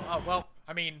 Manuel. Well,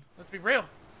 I mean, let's be real.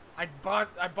 I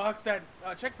boxed that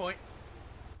checkpoint.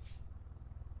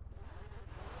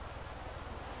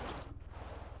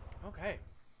 Okay.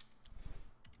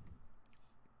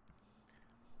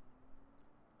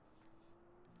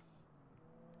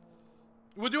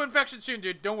 We'll do infection soon,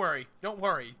 dude. Don't worry. Don't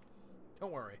worry.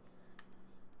 Don't worry.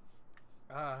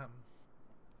 Let's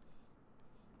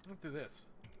do this.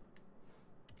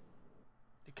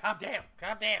 Dude, calm down.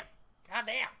 Calm down. Calm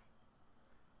down.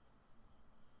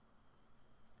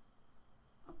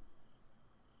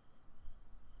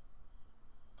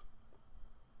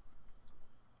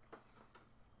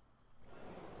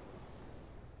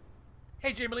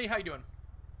 Hey, Jamie Lee, how you doing?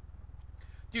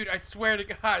 Dude, I swear to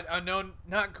God, unknown,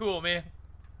 not cool, man.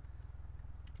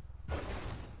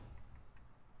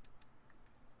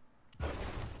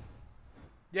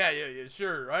 Yeah,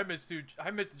 sure. I missed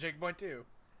the checkpoint too.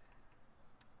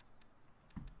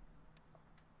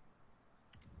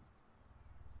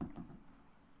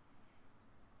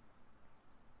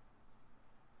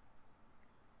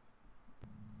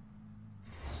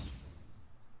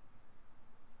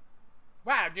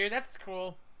 Wow, dude, that's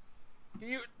cool.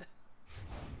 You.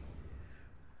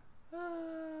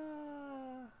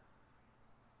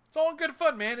 It's all in good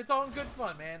fun, man. It's all in good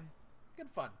fun, man. Good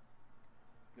fun.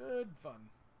 Good fun.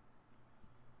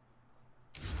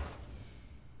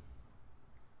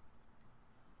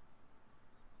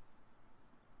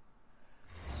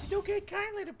 You don't get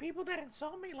kindly to people that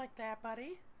insult me like that,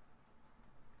 buddy.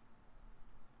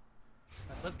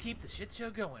 But let's keep the shit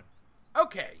show going.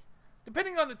 Okay.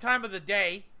 Depending on the time of the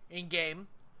day in game,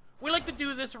 we like to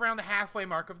do this around the halfway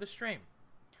mark of the stream.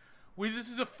 This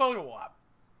is a photo op.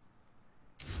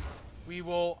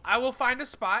 I will find a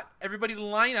spot. Everybody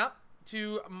line up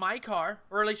to my car,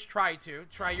 or at least try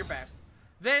your best.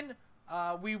 Then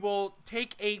we will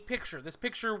take a picture. A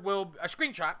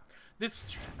screenshot. This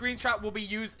screenshot will be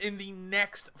used in the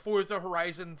next Forza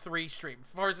Horizon 3 stream.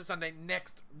 Forza Sunday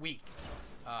next week.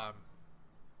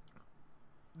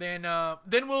 Then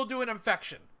we'll do an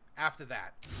infection after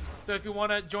that. So if you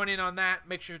want to join in on that,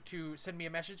 make sure to send me a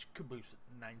message,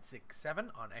 Caboose967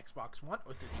 on Xbox One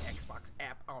or through the Xbox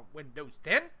app on Windows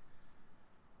 10.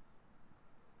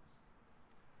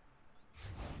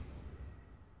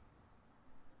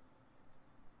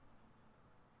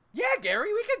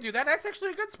 Gary, we can do that. That's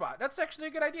actually a good spot. That's actually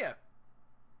a good idea.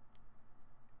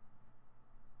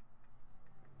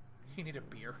 You need a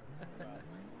beer.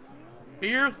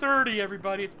 Beer 30,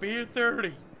 everybody. It's beer 30.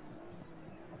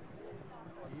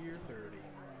 Beer 30.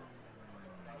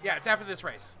 Yeah, it's after this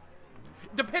race.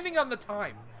 Depending on the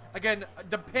time. Again,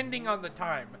 depending on the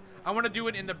time. I want to do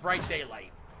it in the bright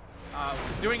daylight.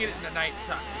 Doing it in the night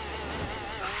sucks.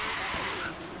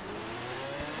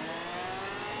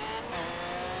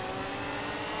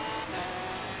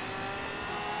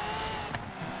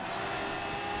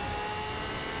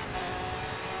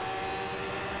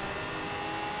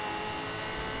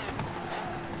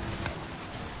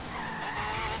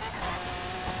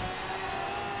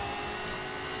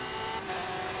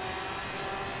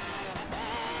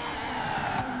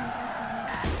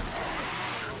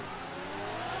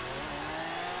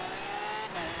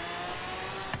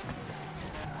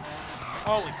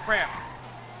 Holy crap.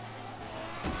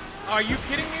 Are you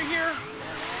kidding me here?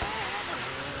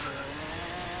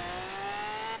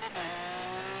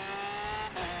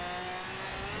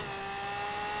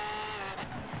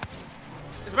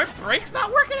 Is my brakes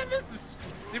not working in this?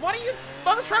 Did one of you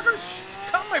mother truckers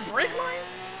cut my brake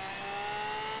lines?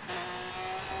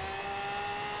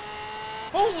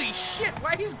 Holy shit,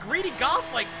 why he's greedy golf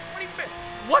like 20 minutes?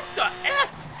 What the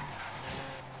F?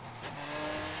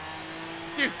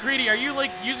 Dude, Greedy, are you, like,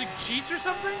 using cheats or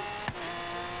something?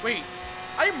 Wait,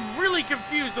 I'm really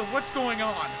confused of what's going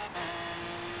on.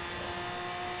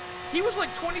 He was, like,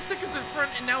 20 seconds in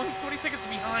front, and now he's 20 seconds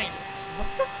behind. What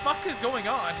the fuck is going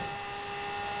on?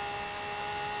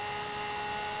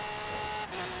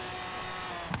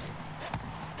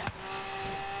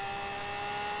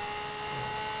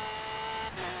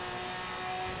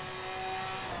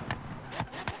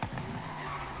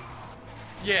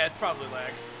 Yeah, it's probably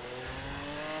lag.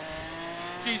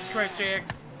 Jesus Christ,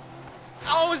 JX.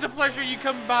 Always a pleasure you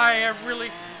come by. It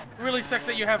really sucks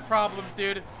that you have problems,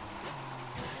 dude.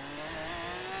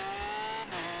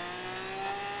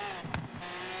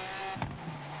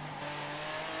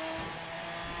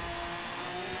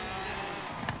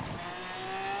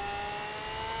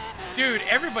 Dude,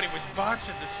 everybody was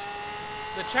botching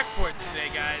the checkpoints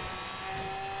today, guys.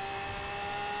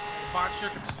 Botch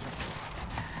circumcision.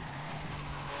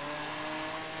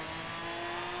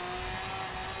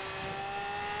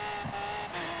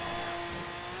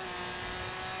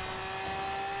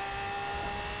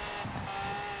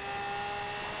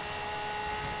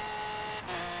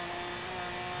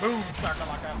 Boom,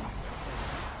 sakalaka.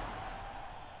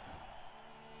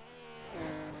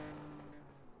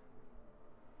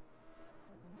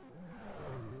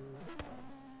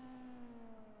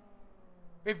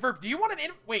 Wait, Verb, do you want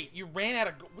an wait, you ran out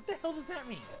of what the hell does that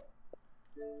mean?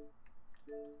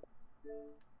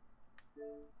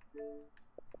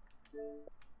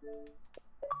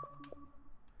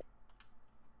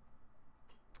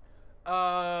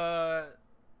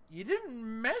 You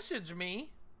didn't message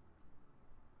me.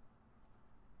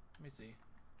 Let me see.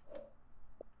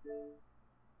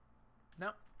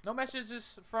 No, no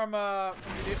messages from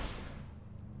you, dude.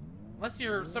 Unless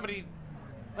you're somebody,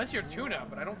 unless you're Tuna,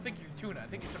 but I don't think you're Tuna. I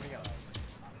think you're somebody else.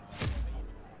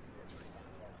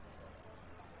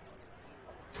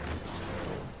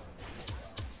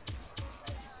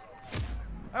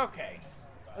 Okay,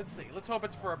 let's see. Let's hope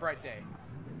it's for a bright day.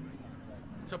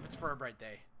 Let's hope it's for a bright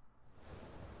day.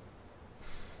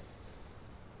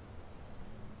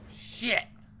 Shit.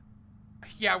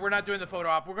 Yeah, we're not doing the photo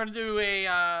op. We're gonna do a,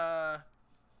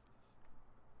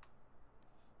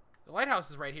 the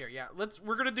lighthouse is right here. Yeah,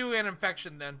 we're gonna do an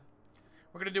infection then.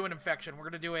 We're gonna do an infection. We're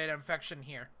gonna do an infection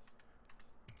here.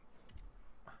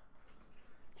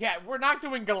 Yeah, we're not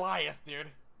doing Goliath, dude.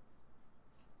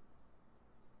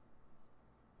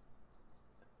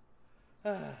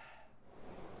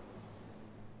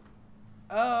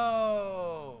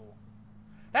 Oh.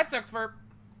 That sucks for...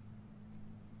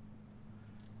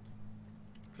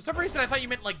 For some reason, I thought you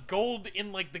meant, like, gold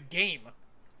in, like, the game.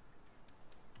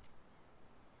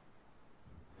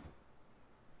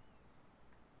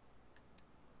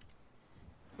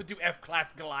 We'll do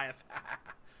F-Class Goliath.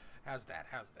 How's that?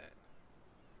 How's that?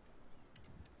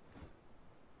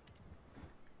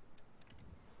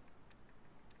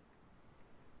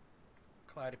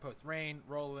 Cloudy post rain,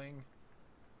 rolling.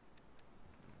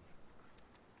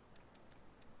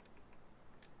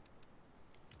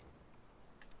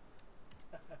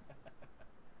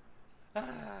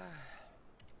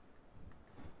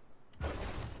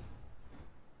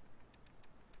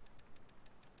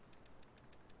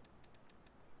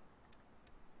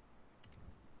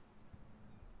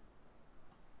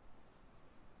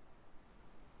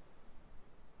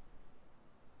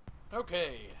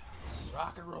 Okay.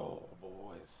 Rock and roll,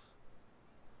 boys.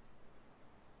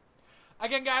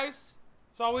 Again, guys,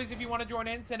 as always, if you want to join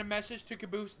in, send a message to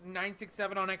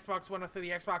Caboose967 on Xbox One or through the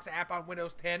Xbox app on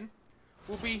Windows 10.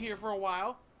 We'll be here for a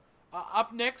while.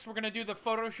 Up next, we're going to do the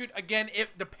photo shoot. Again,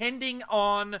 depending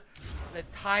on the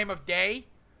time of day.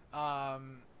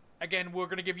 Again, we're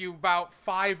going to give you about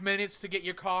 5 minutes to get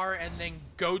your car and then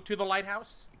go to the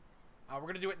lighthouse. We're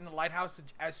going to do it in the lighthouse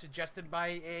as suggested by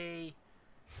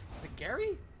is it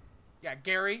Gary? Yeah,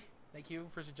 Gary. Thank you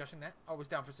for suggesting that. Always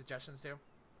down for suggestions, too.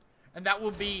 And that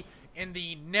will be in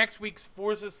the next week's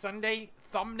Forza Sunday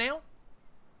thumbnail.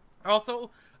 Also,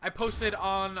 I posted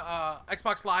on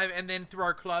Xbox Live and then through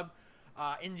our club,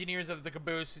 Engineers of the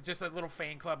Caboose, just a little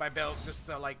fan club I built, just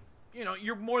to, like, you know,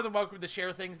 you're more than welcome to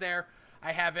share things there.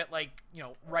 I have it, like, you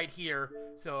know, right here.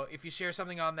 So if you share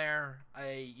something on there,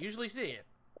 I usually see it.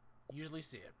 Usually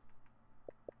see it.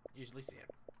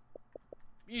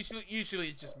 Usually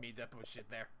it's just me that puts shit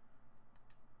there.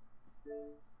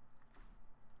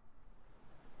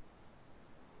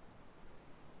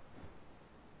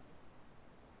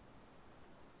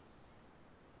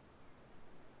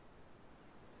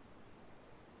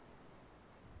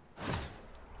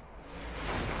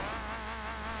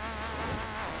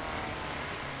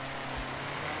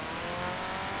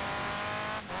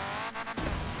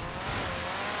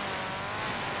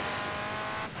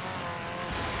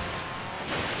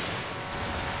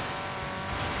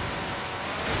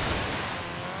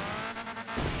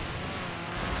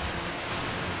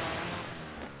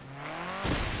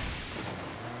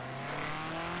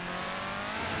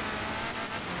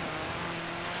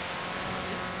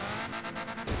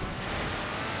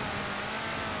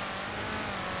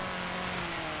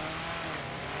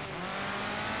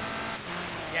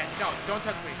 No, don't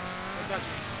touch me. Don't touch me.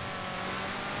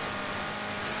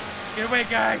 Get away,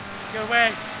 guys. Get away.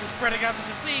 We're spreading out the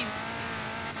disease.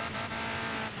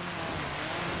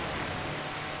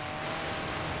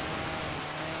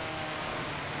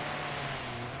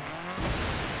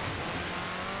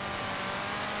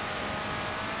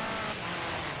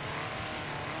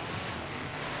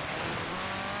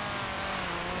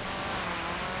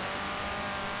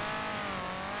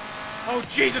 Oh,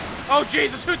 Jesus! Oh,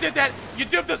 Jesus! Who did that? You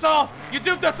duped us all! You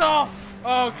duped us all!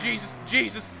 Oh, Jesus!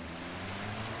 Jesus!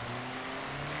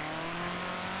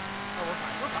 Oh, we're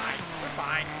fine. We're fine. We're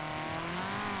fine.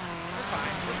 We're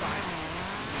fine. We're fine.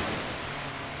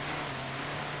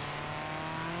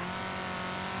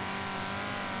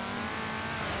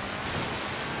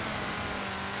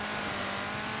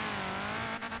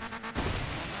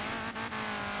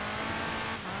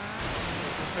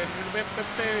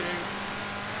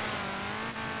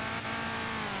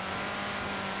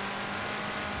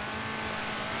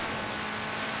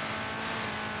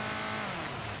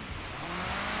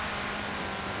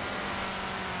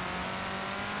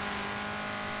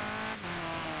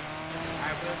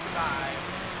 Survive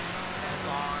as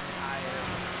long as I am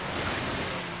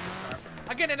this car.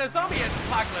 Again, in a zombie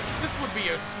apocalypse, this would be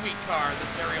a sweet car,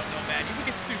 this aerial nomad. You would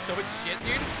get to do so much shit,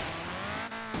 dude.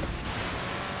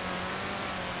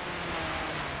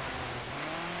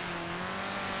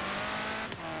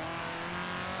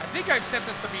 I think I've set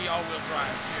this to be all-wheel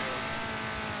drive, too.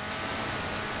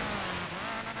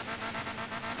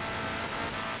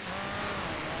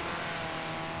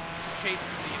 Chase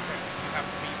through the infected, you have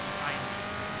to be behind me.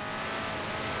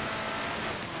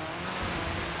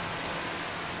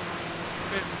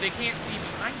 Because they can't see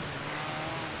behind them.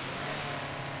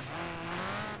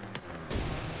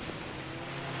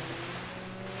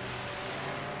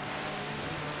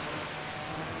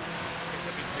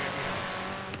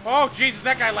 Oh, Jesus,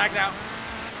 that guy lagged out.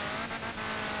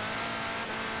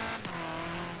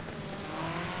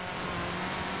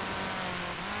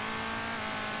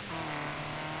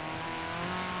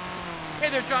 Hey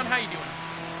there, John, how you doing?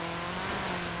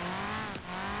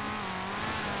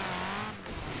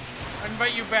 I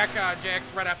invite you back,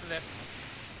 Jax, right after this.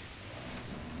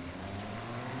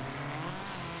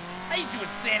 How you doing,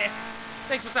 Santa?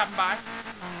 Thanks for stopping by.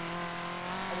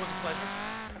 Always a pleasure.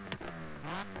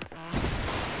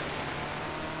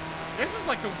 This is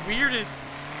like the weirdest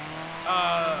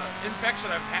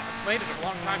infection I've played in a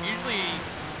long time. Usually,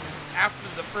 after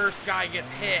the first guy gets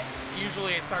hit,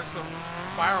 usually it starts to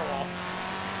spiral.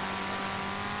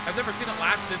 I've never seen it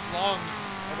last this long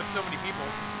with so many people.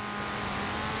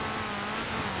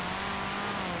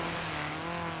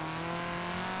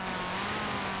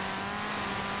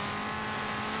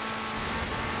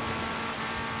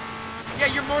 Yeah,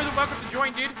 you're more than welcome to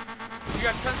join, dude. You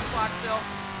got tons of slots still.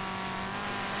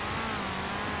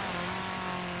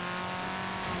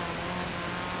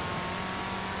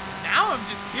 Now I'm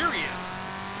just curious.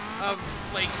 of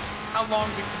like how long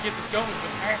we can get this going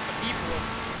with half the people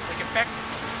like affected.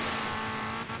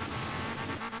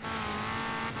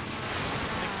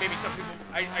 I think maybe some people.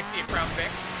 I see a Crown Vic.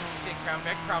 Seeing Crown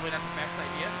Vic, probably not the best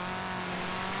idea.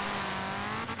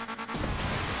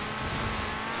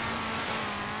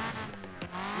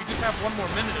 We just have one more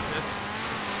minute of this.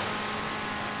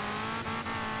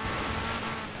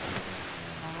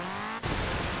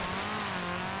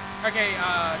 Okay,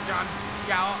 John.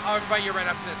 Yeah, I'll invite you right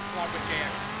after this, along with JX.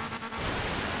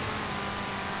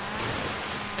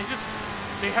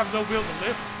 They have no will to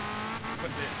live.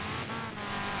 What it is.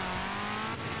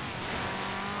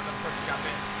 Another person got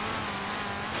bit.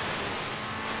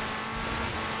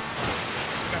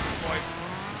 We got the voice.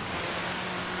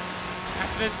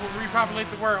 After this, we'll repopulate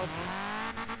the world.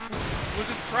 We'll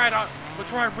just we'll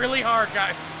try really hard,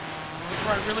 guys. We'll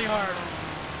try really hard.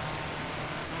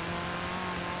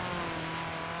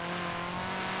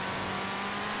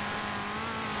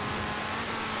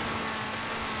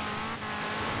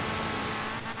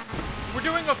 We're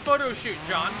doing a photo shoot,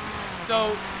 John.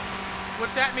 So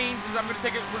what that means is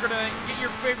we're gonna get your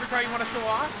favorite car you want to show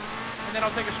off, and then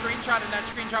I'll take a screenshot, and that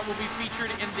screenshot will be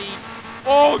featured in the.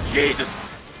 Oh Jesus!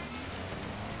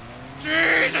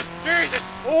 Jesus! Jesus!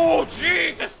 Oh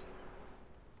Jesus!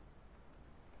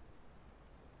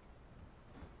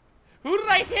 Who did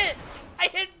I hit? I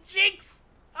hit Jinx!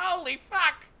 Holy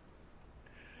fuck!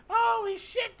 Holy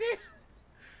shit, dude!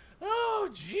 Oh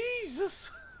Jesus!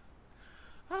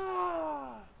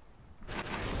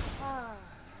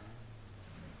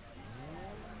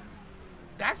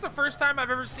 That's the first time I've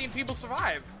ever seen people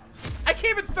survive. I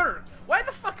came in third. Why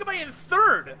the fuck am I in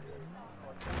third?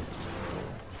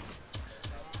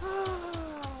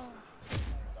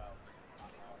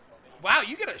 Wow,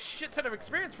 you get a shit ton of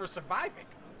experience for surviving.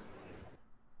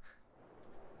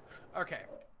 Okay,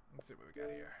 let's see what we got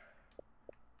here.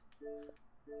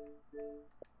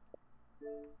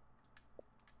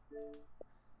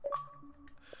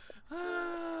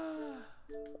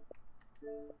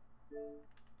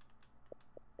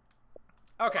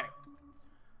 Okay.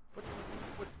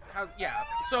 Yeah.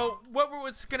 So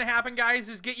what's gonna happen, guys,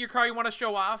 is get your car you want to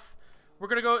show off. We're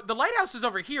gonna go. The lighthouse is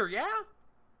over here, yeah.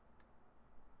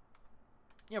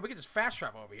 Yeah, we can just fast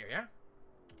travel over here, yeah.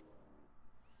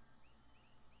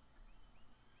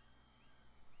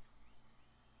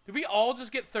 Did we all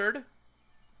just get third?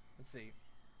 Let's see.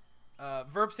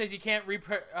 Verb says you can't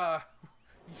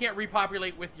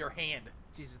repopulate with your hand.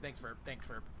 Jesus, thanks, Verb. Thanks,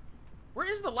 Verb. Where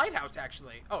is the lighthouse,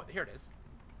 actually? Oh, here it is.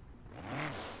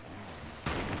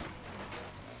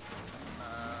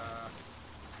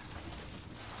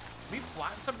 Can we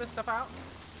flatten some of this stuff out?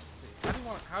 Let's see. How do you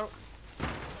want to...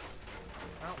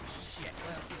 Oh, shit.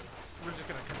 We're just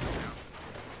going to cut this down.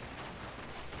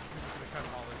 We're just going to cut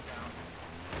all this down.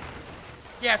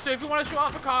 Yeah, so if you want to show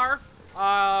off a car,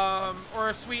 or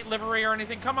a sweet livery or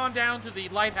anything, come on down to the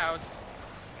lighthouse.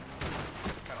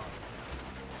 Cut all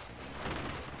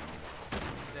this down.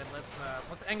 Then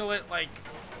let's angle it like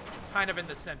kind of in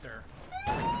the center.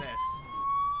 Like this.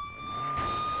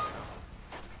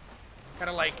 Kind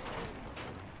of like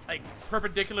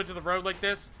perpendicular to the road like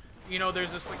this. You know,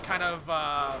 there's this like kind of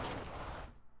what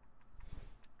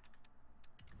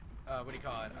do you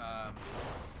call it?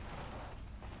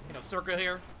 You know, circle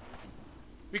here.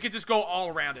 We could just go all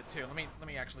around it too. Let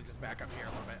me actually just back up here a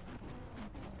little bit.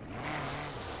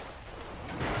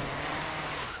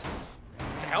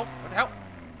 What the hell? What the hell?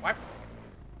 What?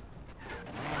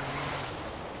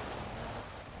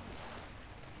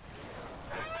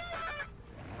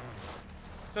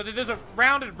 So there's a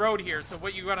rounded road here. So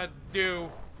what you gotta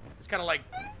do is kind of like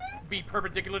be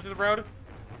perpendicular to the road.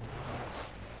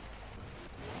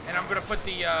 And I'm gonna put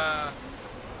the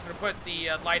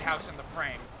lighthouse in the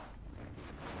frame.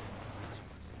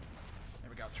 Jesus. There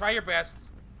we go. Try your best.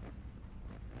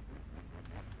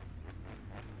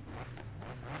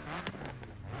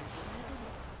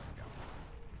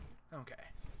 Okay.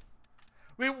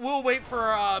 We'll wait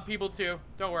for people too.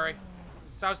 Don't worry.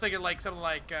 So I was thinking like something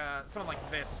like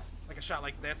this, like a shot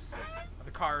like this.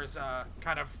 The cars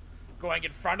kind of going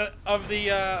in front of the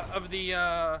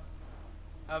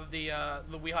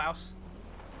wheelhouse.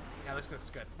 Yeah, this looks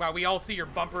good. Wow, we all see your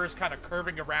bumpers kind of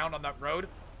curving around on that road.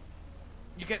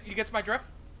 You get to my drift?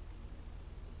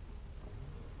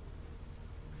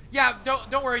 Yeah,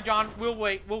 don't worry, John. We'll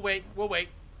wait. We'll wait. We'll wait.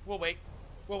 We'll wait.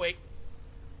 We'll wait.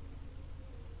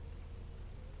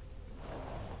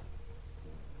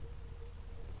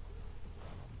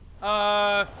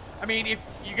 I mean, if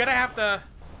you're gonna have to...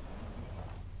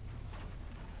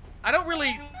 I don't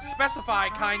really specify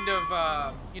kind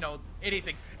of, you know,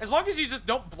 anything. As long as you just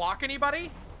don't block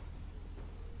anybody.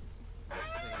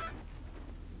 Let's see.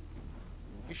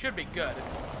 You should be good.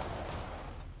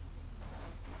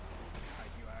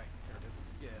 UI. Here it is.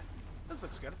 Yeah. This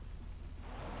looks good.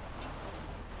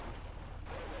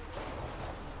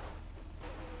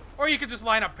 Or you could just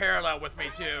line up parallel with me,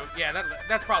 too. Yeah,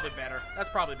 that's probably better. That's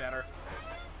probably better.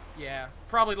 Yeah.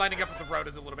 Probably lining up with the road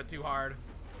is a little bit too hard.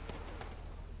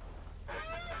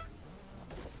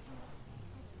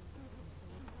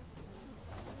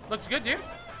 Looks good, dude.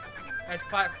 Nice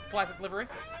classic livery.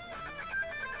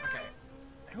 Okay.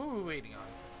 Who are we waiting on?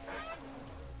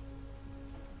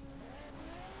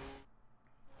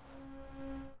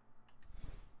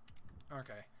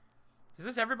 Okay. Is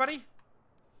this everybody?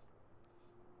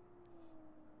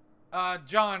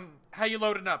 John, how you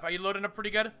loading up? Are you loading up pretty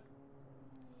good?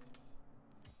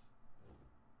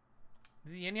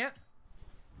 Is he in yet?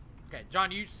 Okay,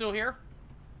 John, you still here?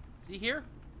 Is he here?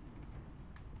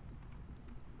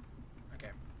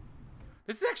 Okay.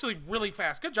 This is actually really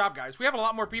fast. Good job, guys. We have a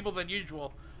lot more people than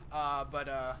usual, but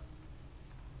it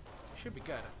should be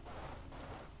good.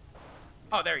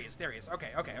 Oh, there he is. There he is.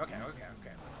 Okay. Let's see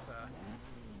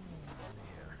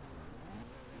here.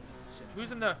 Shit,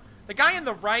 who's in the guy in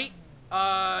the right?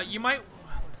 You might.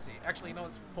 Let's see. Actually, no.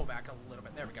 Let's pull back a little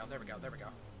bit. There we go.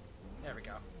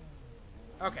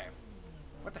 Okay.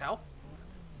 What the hell?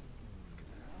 Let's get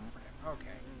that frame.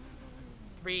 Okay.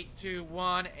 3, 2,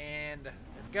 1, and there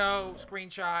we go.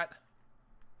 Screenshot.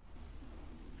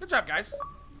 Good job, guys.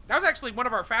 That was actually one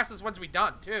of our fastest ones we've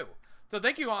done, too. So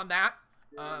thank you on that.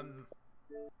 Upload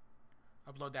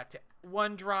that to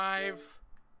OneDrive.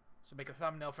 So make a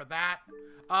thumbnail for that.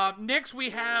 Next,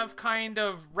 we have kind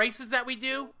of races that we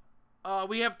do.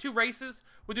 We have 2 races.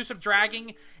 We'll do some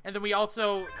dragging, and then we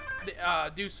also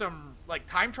do some like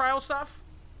time trial stuff.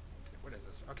 What is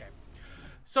this? Okay.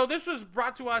 So this was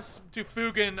brought to us to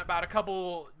Fugan about a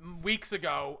couple weeks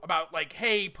ago about like,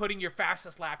 hey, putting your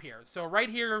fastest lap here. So right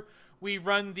here, we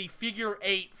run the figure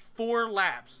 8 4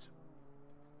 laps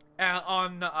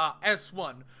on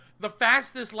S1. The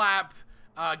fastest lap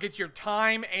gets your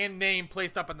time and name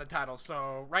placed up in the title.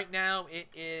 So right now it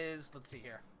is, let's see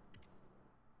here.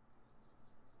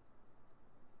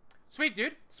 Sweet,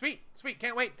 dude. Sweet.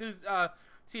 Can't wait to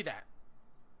see that.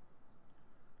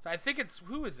 So I think it's,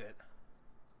 who is it?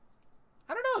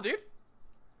 I don't know, dude.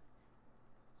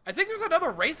 I think there's another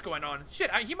race going on.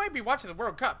 Shit, he might be watching the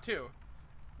World Cup, too.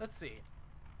 Let's see.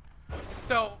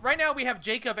 So right now we have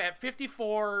Jacob at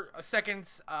 54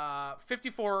 seconds,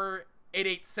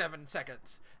 54.887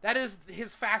 seconds. That is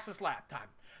his fastest lap time.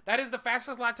 That is the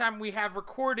fastest lap time we have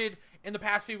recorded in the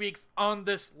past few weeks on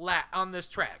this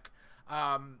track.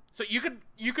 So you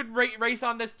could race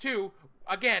on this too,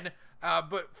 again,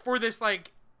 but for this,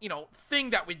 like, you know, thing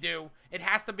that we do, it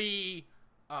has to be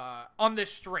on this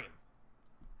stream.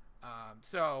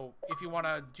 So if you want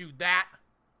to do that,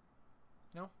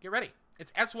 you know, get ready.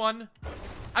 It's S1.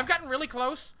 I've gotten really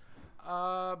close,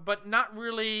 but not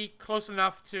really close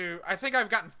enough to, I think I've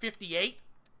gotten 58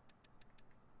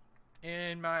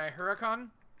 in my Huracan.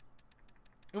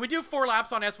 And we do 4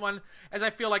 laps on S1, as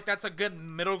I feel like that's a good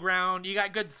middle ground. You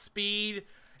got good speed,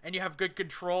 and you have good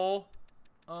control.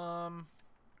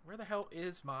 Where the hell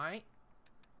is my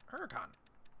Huracan?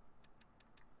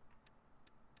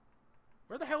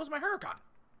 Where the hell is my Huracan?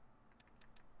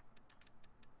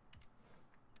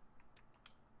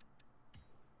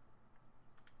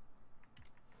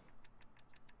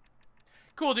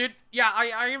 Cool, dude. Yeah,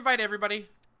 I invite everybody.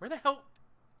 Where the hell?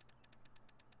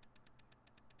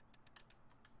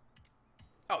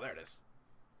 Oh, there it is.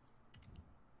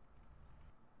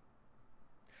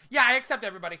 Yeah, I accept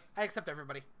everybody.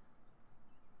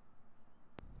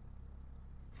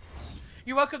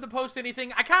 You're welcome to post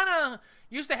anything. I kind of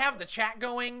used to have the chat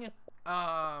going.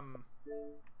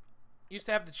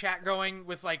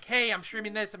 With like, hey, I'm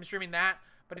streaming this, I'm streaming that.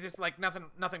 But it's just like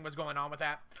nothing was going on with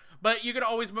that. But you could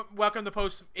always welcome to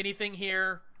post anything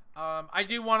here. I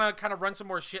do want to kind of run some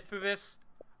more shit through this.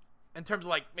 In terms of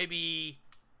like maybe...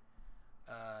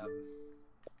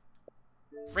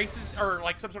 races or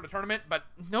like some sort of tournament, but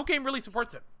no game really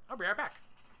supports it. I'll be right back.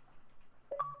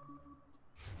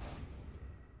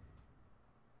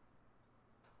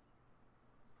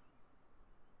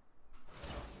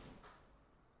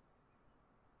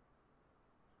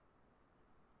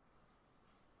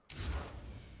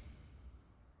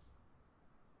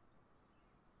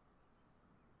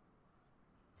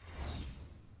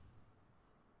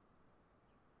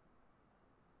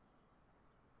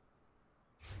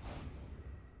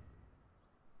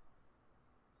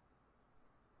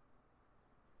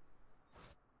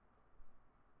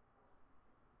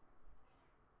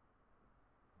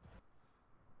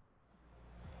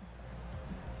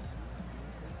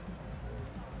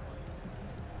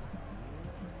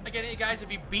 beginning, guys, if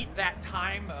you beat that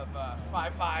time of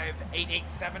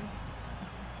 55887,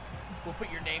 we'll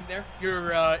put your name there,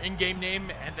 your in-game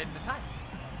name, and then the time.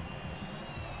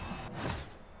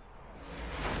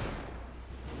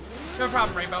 No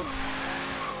problem, Rainbow.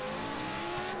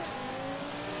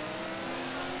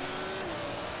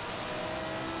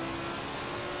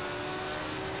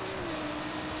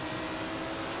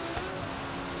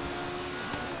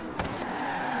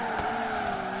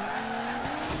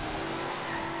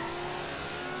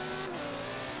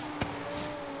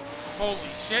 Holy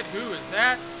shit, who is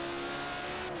that?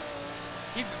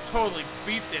 He just totally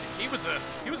beefed it. He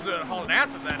was hauling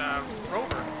ass of that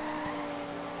Rover.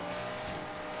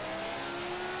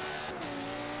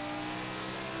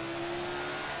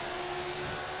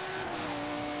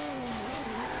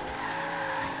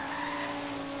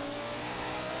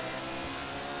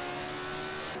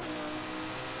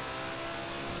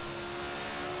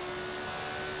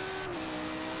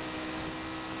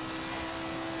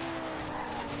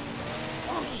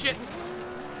 Shit!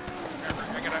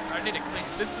 I need to clean.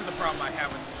 This is the problem I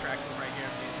have with this track right here.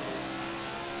 These little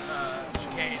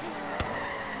chicanes.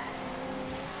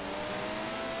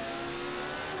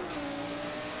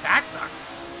 That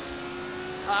sucks.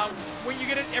 When you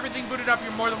get everything booted up,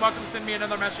 you're more than welcome to send me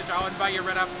another message. I'll invite you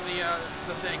right after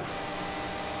the thing.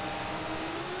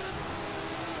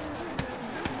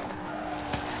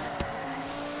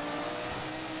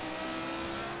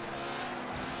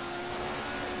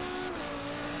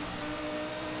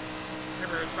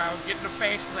 I was getting a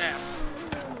face lap.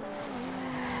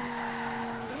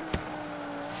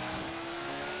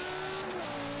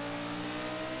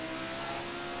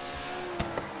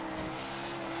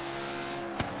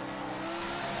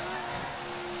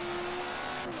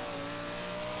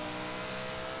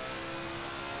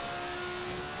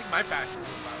 I think my fastest is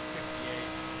about 58.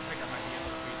 I think I might be able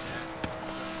to beat that.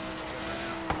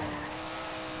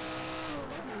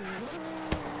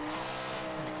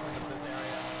 Just need to clean up this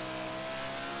area.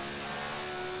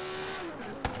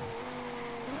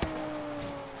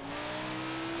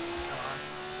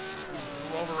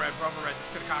 Overred. It's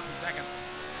gonna cost me seconds.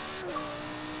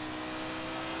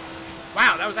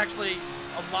 Wow, that was actually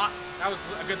a lot. That was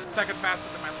a good second faster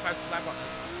than my fastest lap on this.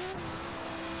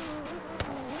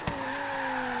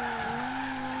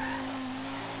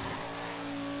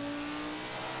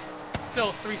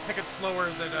 Still 3 seconds slower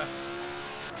than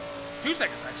 2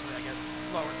 seconds actually, I guess.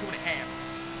 Slower, 2.5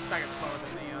 seconds slower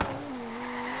than the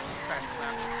fastest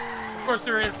lap. Of course,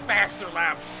 there is faster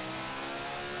laps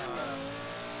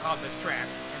on this track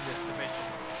in this division.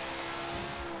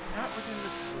 Not within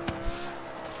this group.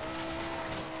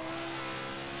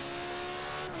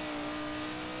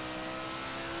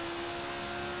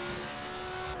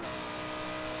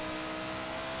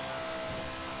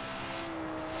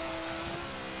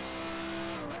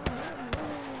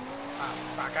 Ah,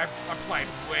 fuck, I applied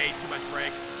way too much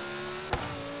brake.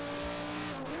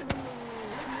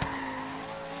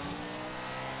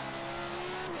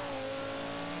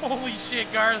 Holy shit,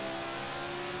 Garth.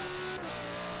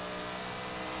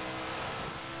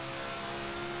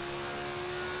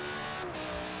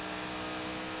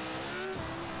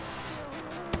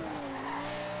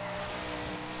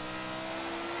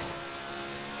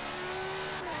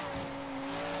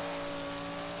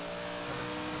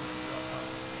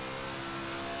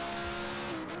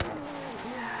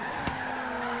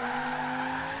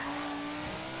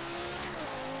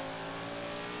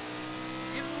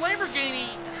 Lamborghini,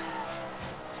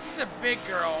 she's a big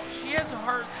girl. She has a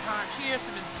hard time. She has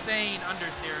some insane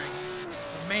understeering.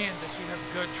 But man, does she have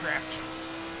good traction.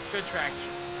 Good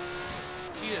traction.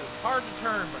 She is hard to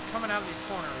turn, but coming out of these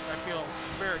corners, I feel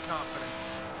very confident.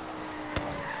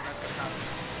 That's going to cost me.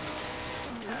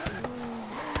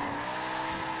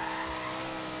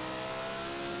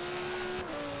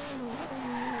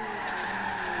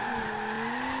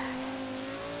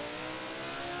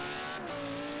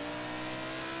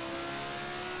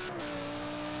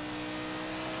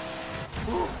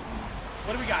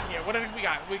 What do we got here? What do we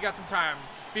got? We got some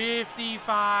times.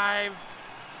 55.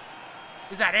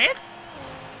 Is that it?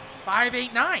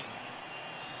 589.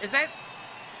 Is that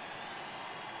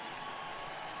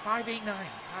 589?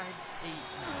 589.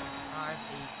 589.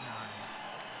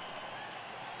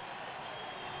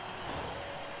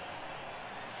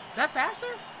 Is that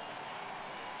faster?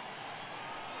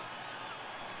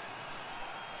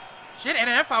 Shit,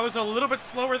 NF, I was a little bit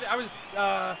slower. I was,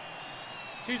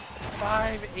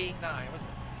 589. Was it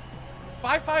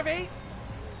 558?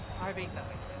 589.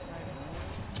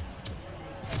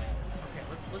 Okay,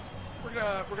 let's we're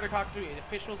gonna talk to the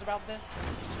officials about this.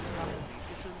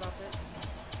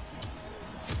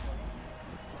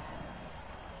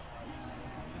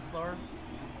 slower.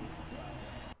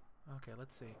 Okay,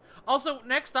 let's see. Also,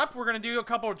 next up, we're gonna do a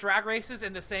couple of drag races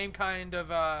in the same kind of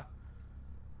let's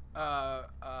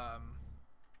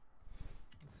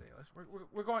see.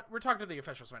 We're talking to the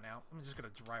officials right now. I'm just gonna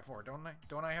drive forward, don't I?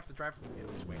 Don't I have to drive? Yeah,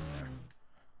 let's wait there.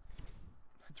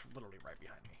 It's literally right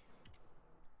behind me.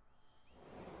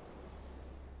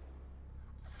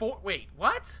 Wait,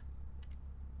 what?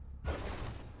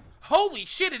 Holy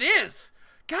shit, it is!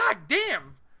 God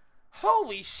damn!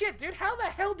 Holy shit, dude, how the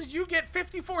hell did you get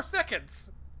 54 seconds?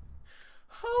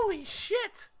 Holy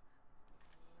shit!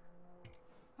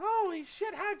 Holy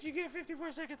shit, how did you get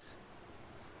 54 seconds?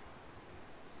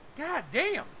 God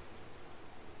damn!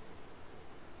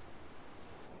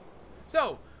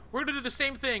 So, we're gonna do the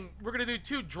same thing. We're gonna do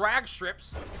 2 drag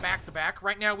strips back to back.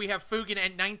 Right now we have Fugen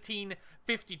at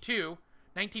 1952.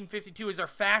 1952 is our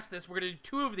fastest. We're gonna do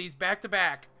 2 of these back to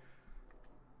back.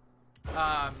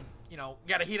 You know,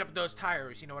 gotta heat up those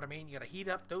tires. You know what I mean? You gotta heat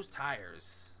up those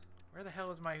tires. Where the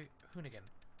hell is my Hoonigan?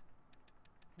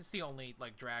 It's the only,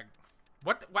 like, drag.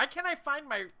 What? Why can't I find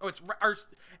my... Oh, it's our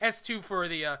S2 for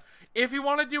the... If you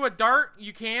want to do a dart,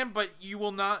 you can, but you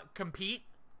will not compete.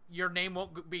 Your name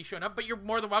won't be showing up, but you're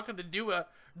more than welcome to do a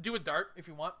dart if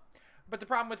you want. But the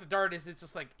problem with the dart is it's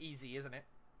just, like, easy, isn't it?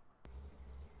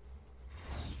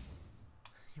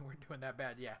 You weren't doing that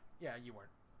bad. Yeah. Yeah, you weren't.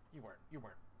 You weren't. You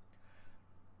weren't.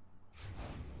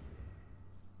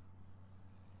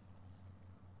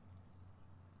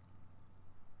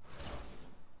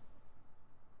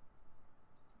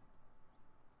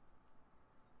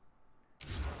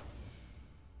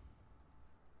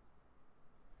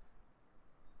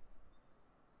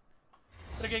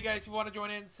 Okay, guys, if you want to join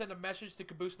in, send a message to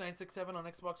Caboose967 on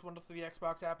Xbox One through the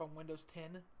Xbox app on Windows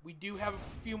 10. We do have a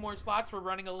few more slots. We're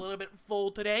running a little bit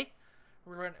full today.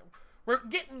 We're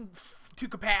getting to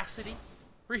capacity.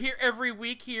 We're here every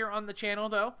week here on the channel,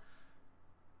 though.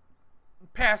 The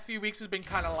past few weeks has been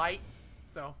kind of light,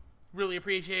 so really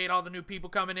appreciate all the new people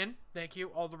coming in. Thank you.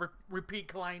 All the repeat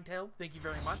clientele. Thank you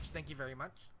very much. Thank you very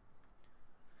much.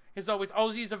 As always, all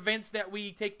these events that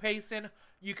we take place in,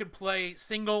 you can play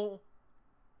single...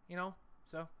 You know,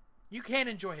 so you can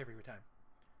enjoy every time.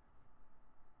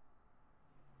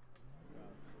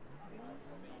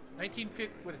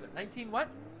 1950, what is it? 19 what?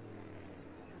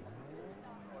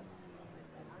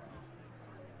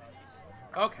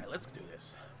 Okay, let's do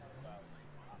this.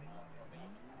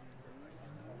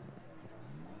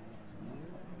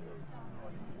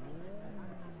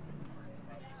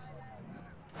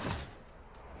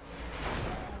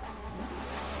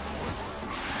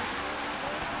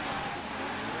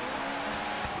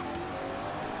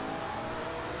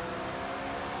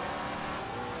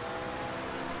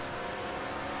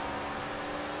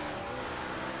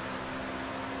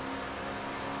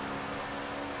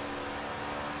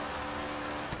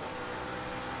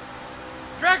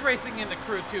 Drag racing in the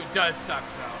crew 2 does suck,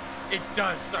 though. It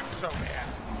does suck so bad.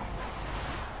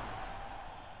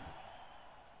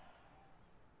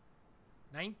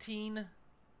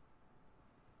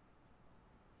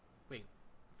 Wait,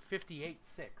 58.6.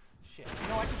 Shit. You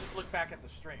know, I can just look back at the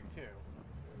stream, too.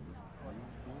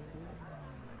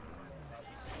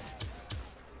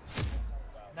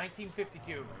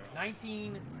 $19.52.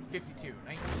 19.52.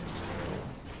 19.52.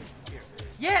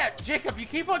 Yeah, Jacob, you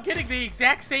keep on getting the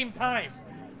exact same time.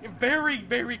 Very,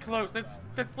 very close. That's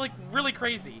like really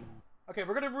crazy. Okay,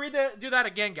 we're gonna do that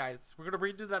again, guys. We're gonna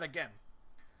redo that again.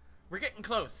 We're getting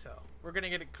close, so we're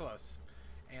gonna get it close.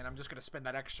 And I'm just gonna spend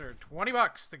that extra 20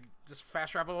 bucks to just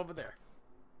fast travel over there.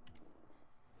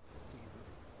 Jesus.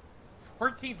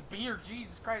 14th beer,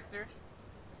 Jesus Christ, dude.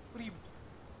 What are you?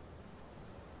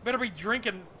 Better be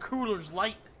drinking Coolers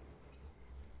Light.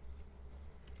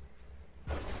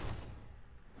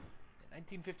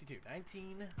 1952.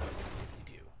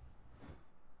 1952.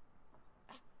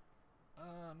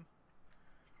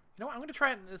 You know what? I'm gonna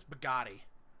try it in this Bugatti.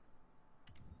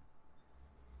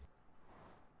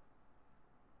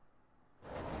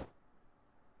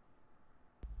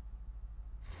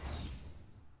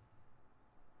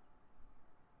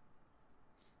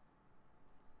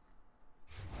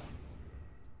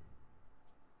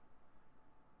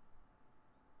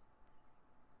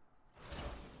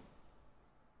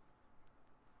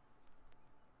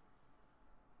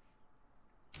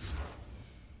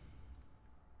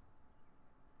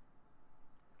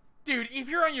 Dude, if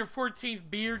you're on your 14th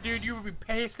beer, dude, you would be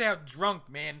passed out drunk,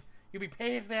 man. You'll be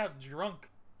passed out drunk.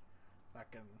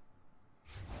 Fucking...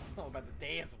 It's all about the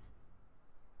dazzle.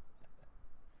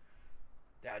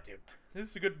 Yeah, dude. This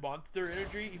is a good Monster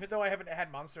energy, even though I haven't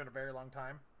had Monster in a very long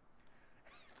time.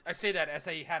 I say that as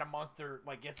I had a Monster,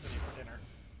 like, yesterday for dinner.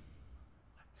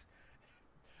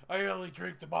 I only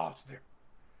drink the monster.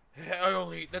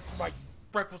 That's my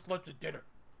breakfast, lunch, and dinner.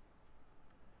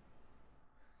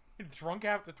 You're drunk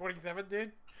after 27,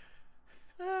 dude?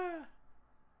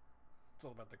 It's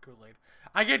all about the Kool-Aid.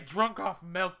 I get drunk off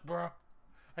milk, bro.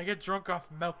 I get drunk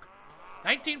off milk.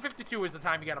 1952 is the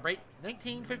time you gotta break.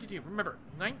 1952. Remember,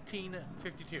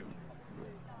 1952.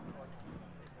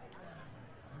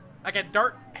 Again,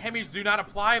 dart Hemis do not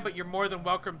apply, but you're more than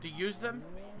welcome to use them.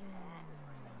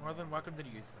 More than welcome to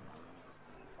use them.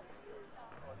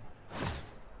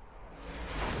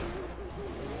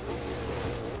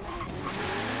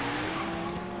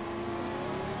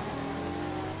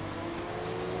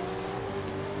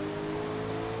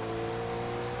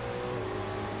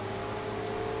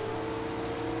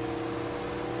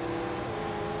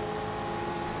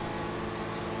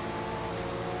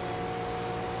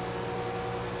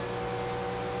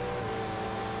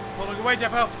 Pulling away,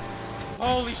 Depot.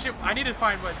 Holy shit, I need to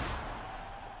find what.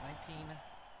 It's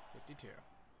 1952.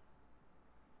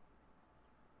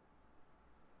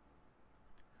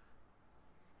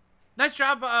 Nice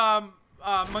job,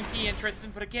 Monkey and Tristan,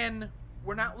 but again,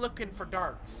 we're not looking for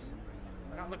darts.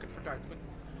 We're not looking for darts, but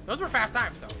those were fast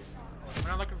times, though. We're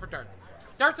not looking for darts.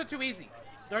 Darts are too easy.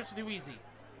 Darts are too easy.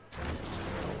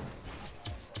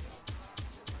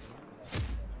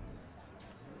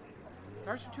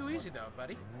 Darts are too easy, though,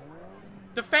 buddy.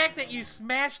 The fact that you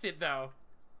smashed it, though.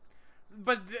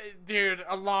 But, dude,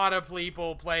 a lot of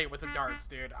people play it with the darts,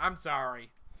 dude. I'm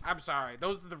sorry. I'm sorry.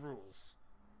 Those are the rules.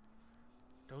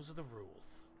 Those are the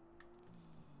rules.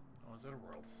 Those are the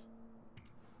rules.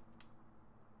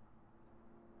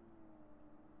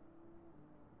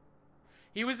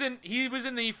 He was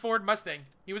in the Ford Mustang.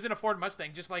 He was in a Ford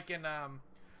Mustang, just like in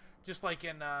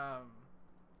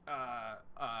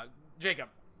Jacob.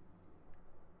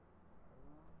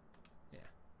 Yeah.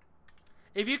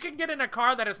 If you can get in a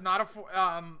car that is not a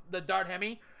the Dart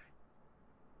Hemi,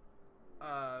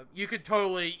 you could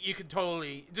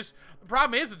totally just. The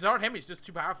problem is the Dart Hemi is just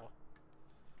too powerful.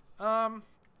 Let's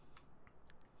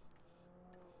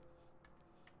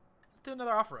do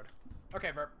another off-road.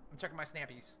 Okay, Verb, I'm checking my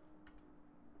snappies.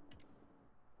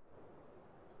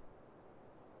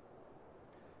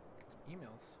 Get some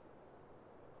emails.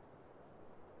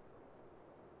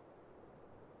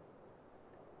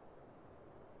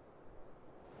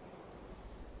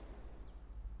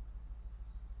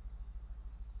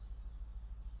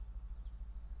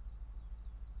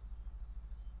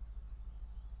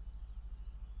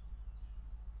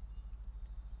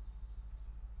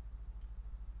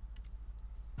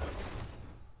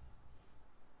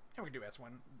 We can do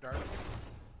S1 Dart.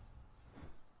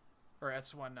 Or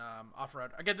S1 off-road.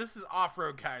 Again, this is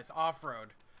off-road, guys. Off-road.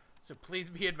 So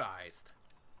please be advised.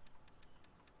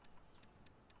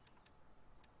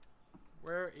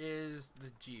 Where is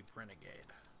the Jeep Renegade?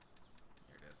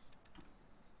 Here it is.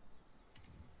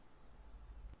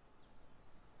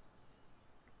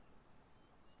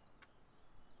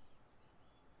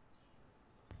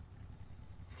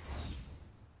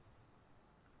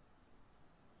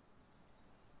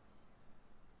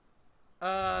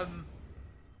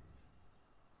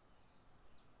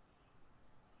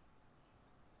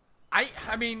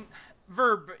 I mean,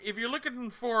 Verb, if you're looking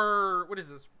for, what is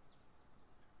this?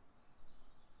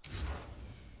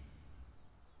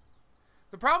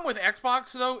 The problem with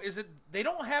Xbox, though, is that they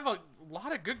don't have a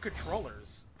lot of good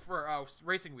controllers for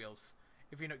racing wheels,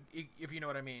 if you know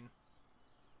what I mean.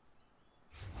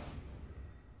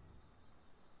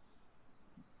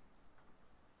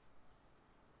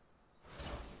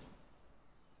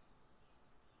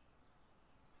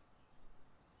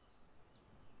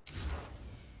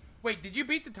 Wait, did you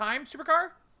beat the time,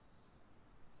 Supercar?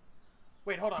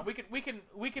 Wait, hold on. We can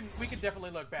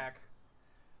definitely look back.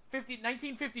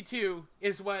 1952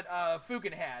 is what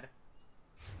Fugan had.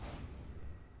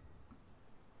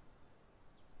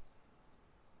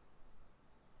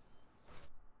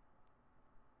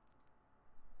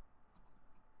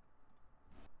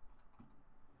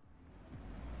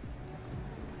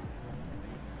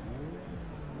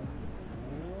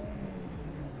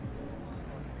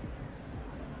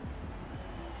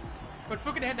 But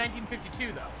Fugan had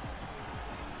 1952, though.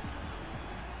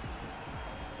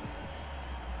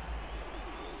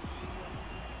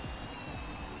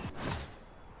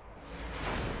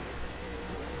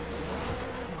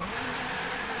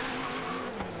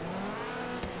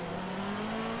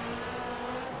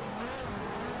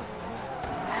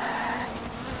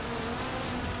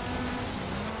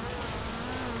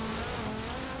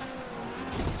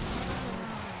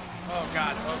 Oh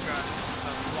god, this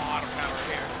is a lot of power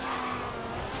here.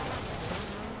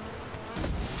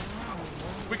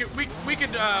 We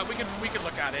could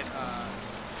look at it.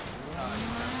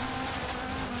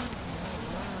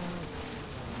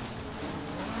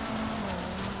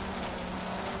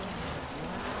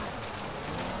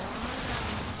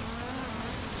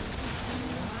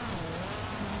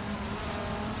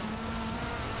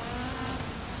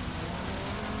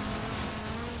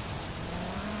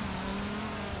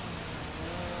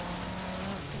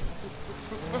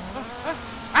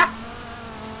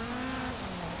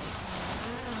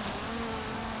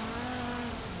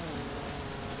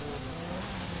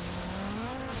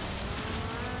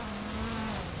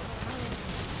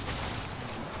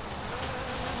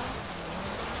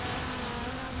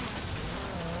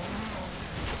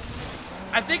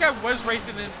 I think I was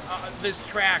racing in this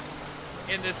track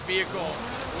in this vehicle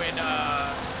when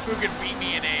Fugan beat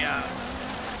me in a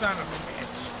son of a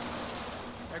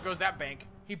bitch. There goes that bank.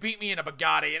 He beat me in a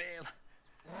Bugatti. And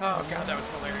oh god, that was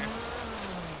hilarious.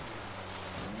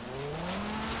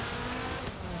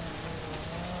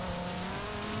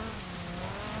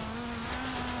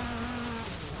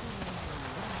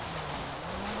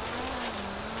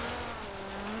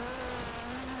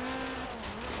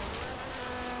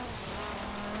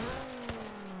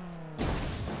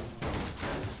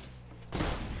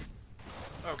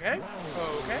 Okay.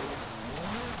 Okay.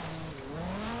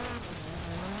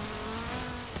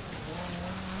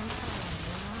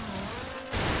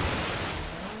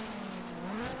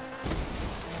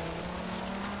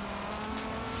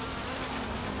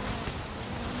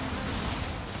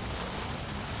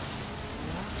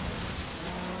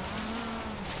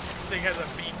 This thing has a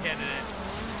V10 in it.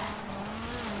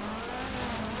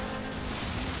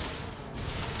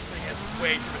 This thing has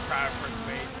way too much power for its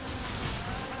weight.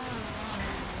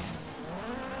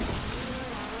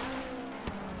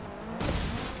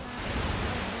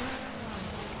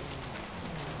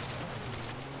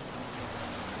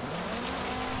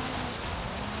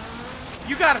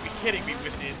 You gotta be kidding me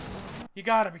with this. You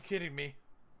gotta be kidding me.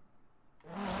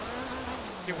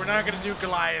 Okay, we're not gonna do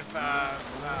Goliath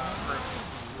version.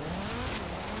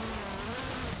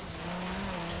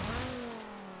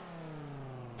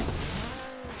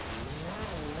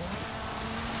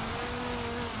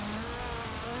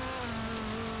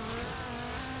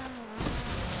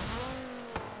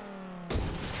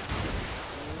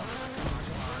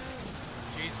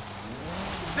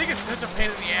 This thing is such a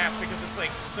pain in the ass because it's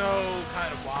like so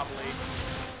kind of wobbly.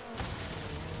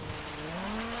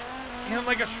 And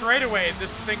like a straightaway,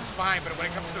 this thing's fine, but when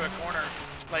it comes to a corner,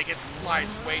 like it slides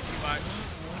way too much.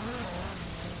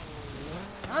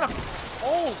 Son of a...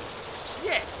 Holy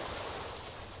shit!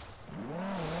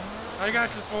 I got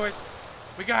this, boys.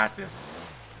 We got this.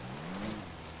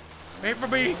 Wait for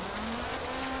me.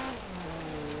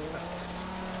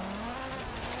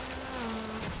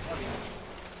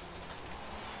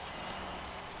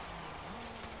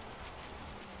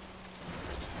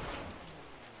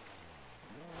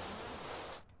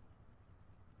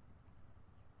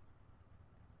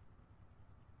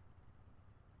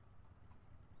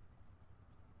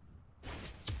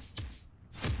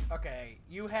 Okay,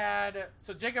 you had...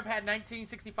 So Jacob had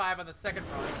 1965 on the second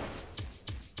run.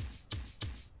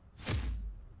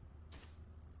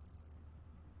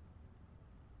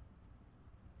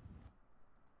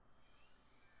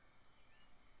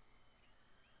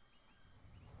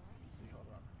 Let's see, hold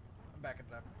on. I'm backing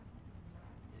it up.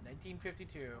 Yeah,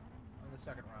 1952 on the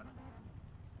second run.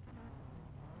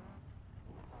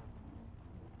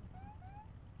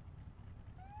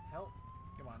 Help.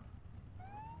 Come on.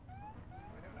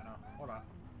 No. Hold on.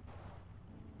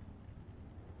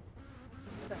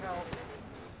 What the hell?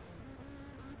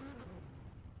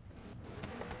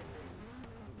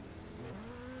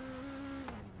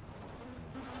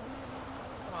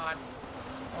 Come on.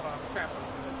 Hold on. I'm scrambling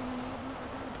through this.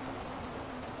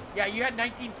 Yeah, you had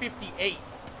 1958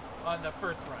 on the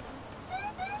first run.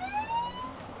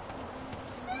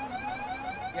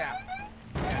 Yeah.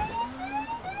 Yeah.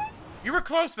 You were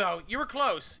close, though. You were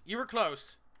close. You were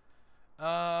close.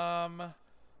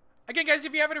 Again, guys,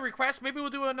 if you have any requests, maybe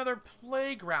we'll do another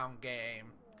playground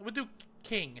game. We'll do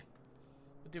King.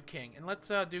 We'll do King. And let's,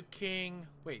 do King.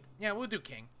 Wait. Yeah, we'll do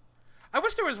King. I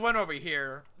wish there was one over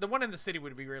here. The one in the city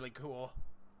would be really cool.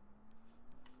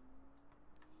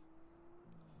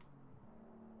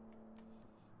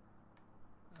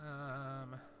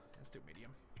 Let's do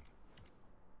medium.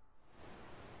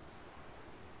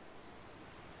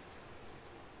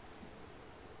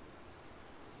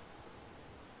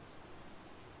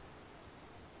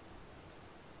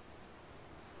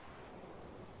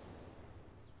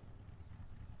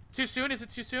 Too soon? Is it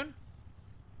too soon?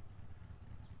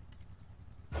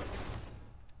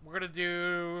 We're gonna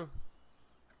do...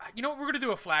 You know what? We're gonna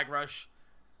do a flag rush.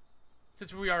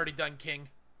 Since we already done King.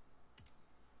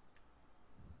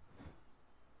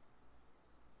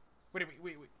 Wait.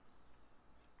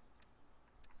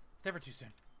 It's never too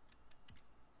soon.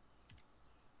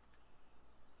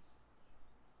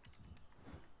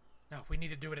 No, we need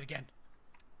to do it again.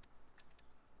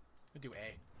 We do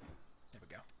A. There we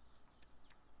go.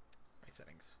 My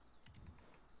settings.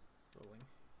 Rolling.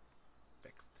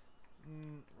 Fixed.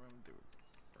 Room through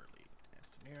early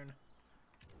afternoon.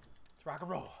 Let's rock and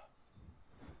roll.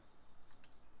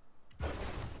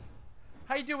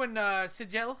 How you doing,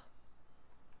 Sigil?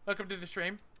 Welcome to the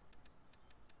stream.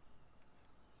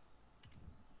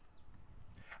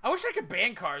 I wish I could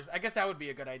ban cars. I guess that would be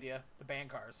a good idea. The ban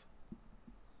cars.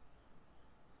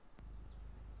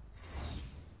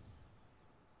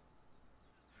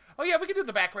 Oh yeah, we can do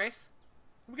the back race.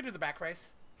 We can do the back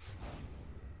race.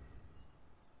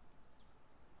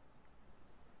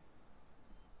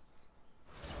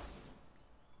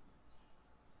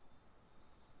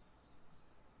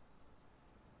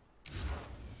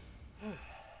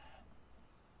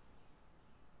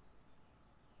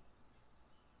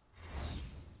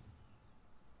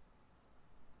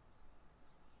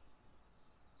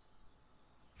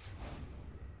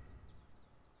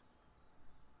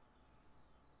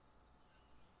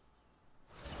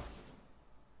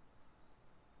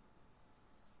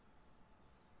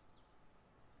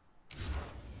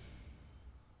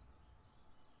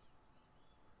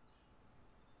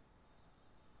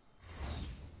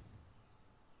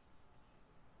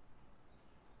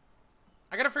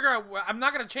 I gotta figure out. I'm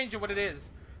not gonna change it what it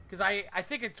is, because I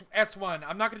think it's S1.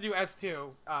 I'm not gonna do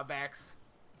S2, Bax.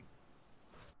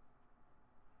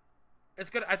 It's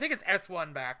good. I think it's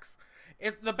S1, Bax.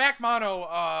 The back mono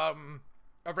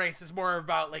a race is more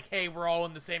about like, hey, we're all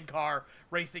in the same car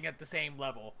racing at the same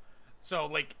level, so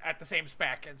like at the same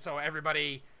spec, and so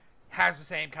everybody has the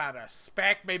same kind of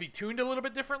spec, maybe tuned a little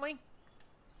bit differently.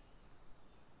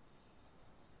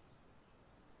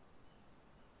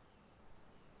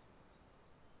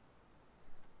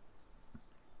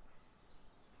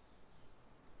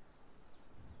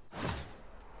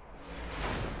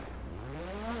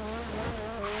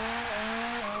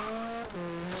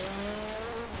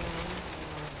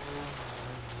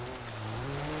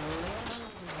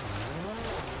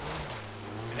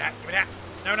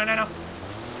 No.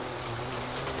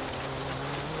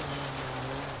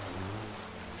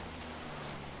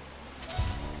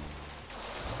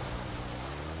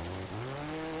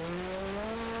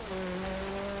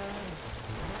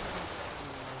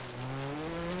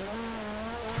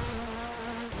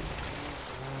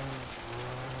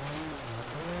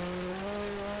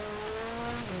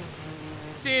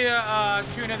 See you,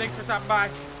 Tuna. Thanks for stopping by.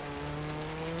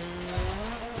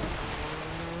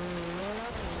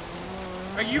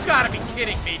 Oh, you gotta be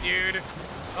kidding me, dude.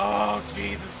 Oh,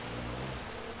 Jesus.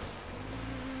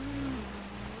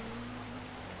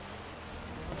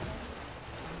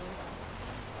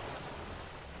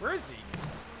 Where is he?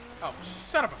 Oh,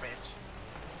 son of a bitch.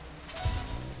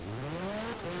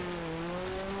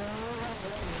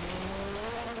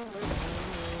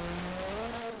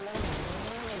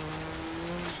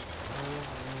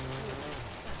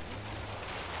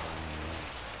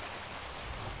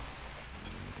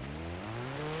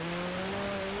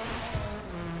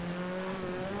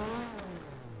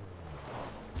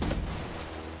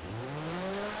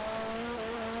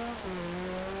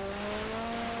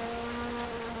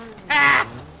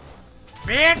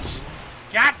 Bitch!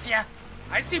 Gotcha!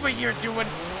 I see what you're doing.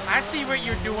 I see what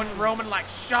you're doing, roaming like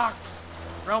sharks.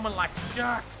 Roaming like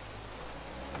sharks.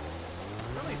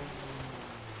 Really?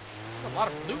 There's a lot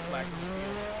of blue flags in the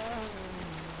field.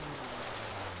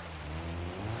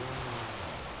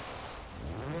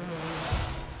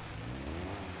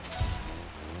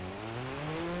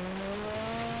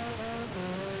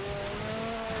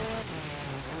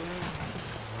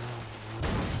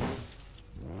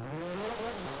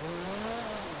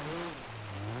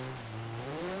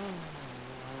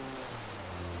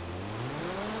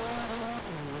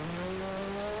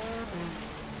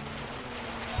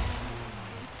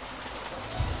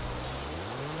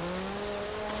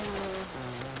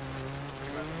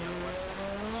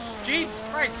 Jesus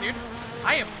Christ, dude.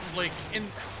 I am, like, in...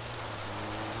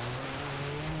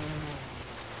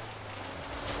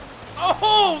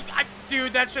 Oh!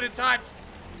 Dude, that should have touched.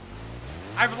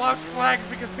 I've lost flags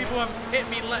because people have hit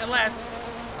me less.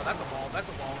 Oh, that's a wall. That's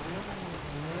a wall.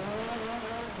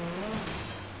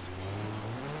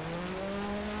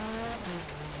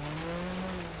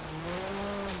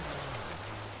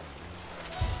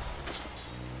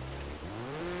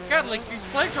 God, like, these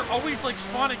flags are always, like,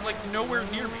 spawning, like, nowhere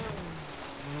near me.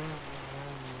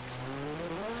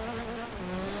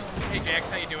 Hey, Jax,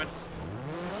 how you doing?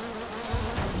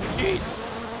 Jesus.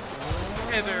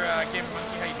 Hey there, Game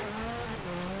Monkey, how you doing?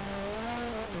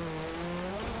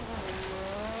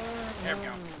 There we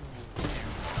go.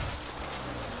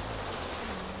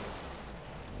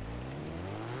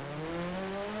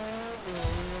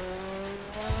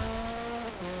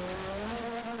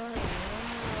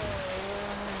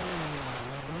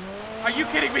 Are you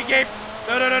kidding me, Gabe?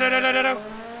 No, no, no, no, no, no, no, no.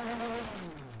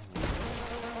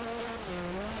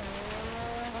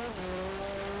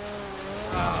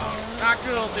 Oh, not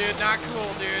cool, dude. Not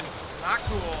cool, dude. Not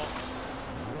cool.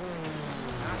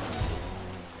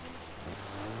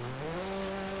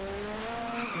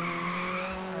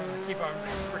 I keep on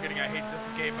forgetting I hate this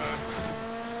game mode.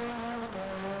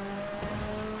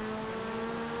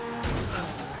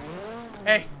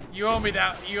 Hey, you owe me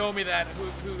that. You owe me that.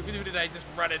 Who did I just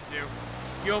run into?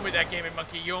 You owe me that, gaming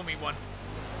monkey. You owe me one.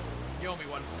 You owe me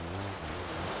one.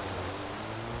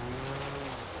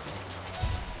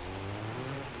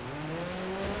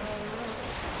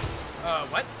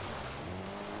 What?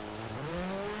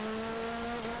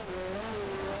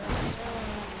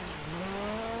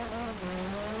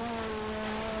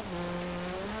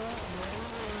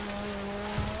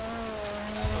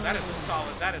 Oh, that is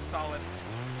solid. That is solid.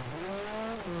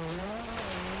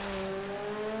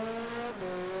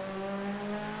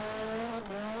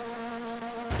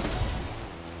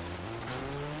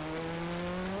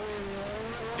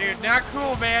 Dude, not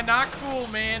cool, man. Not cool,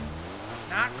 man.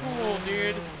 Not cool,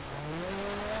 dude.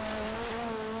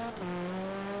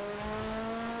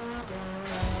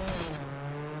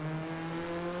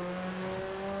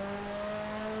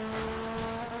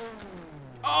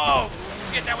 Oh,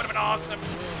 shit, that would have been awesome.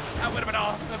 That would have been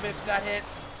awesome if that hit.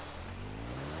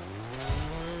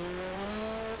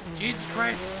 Jesus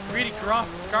Christ. Greedy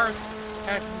Garth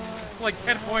had like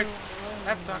 10 points.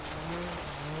 That sucks.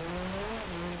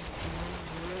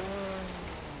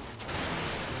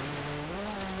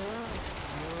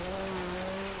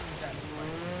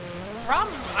 The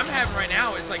problem I'm having right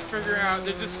now is like figuring out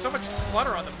there's just so much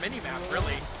clutter on the mini-map,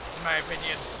 really, in my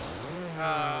opinion.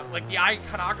 Like the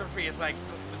iconography is like,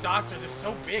 the dots are just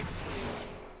so big.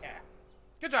 Yeah.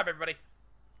 Good job, everybody.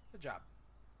 Good job.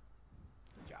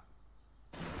 Good job.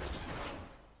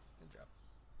 Good job.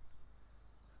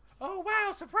 Oh,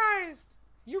 wow, surprised!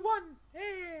 You won!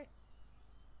 Hey!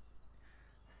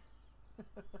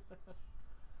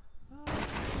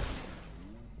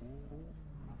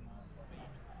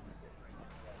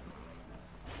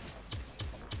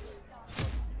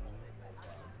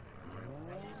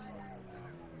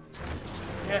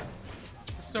 Yeah,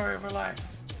 the story of her life.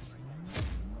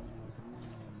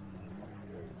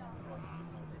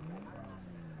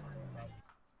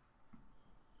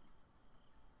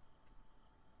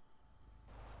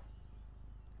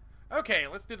 Okay,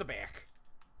 let's do the back.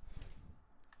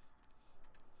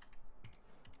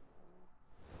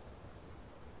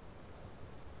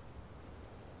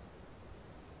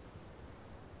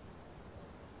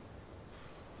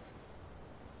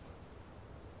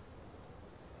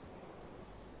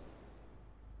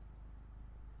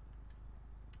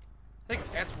 I think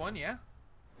it's S1, yeah?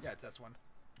 Yeah, it's S1.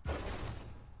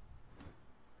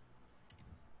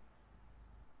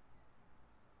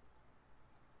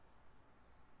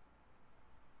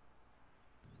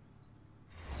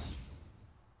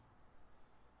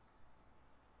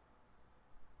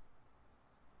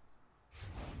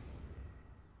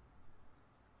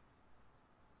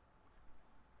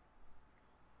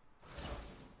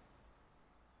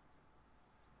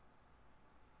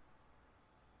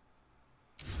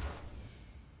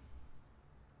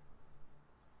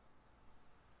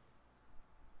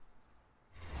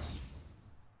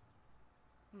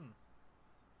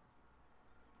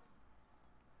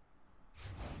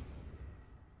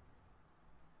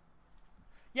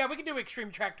 Yeah, we can do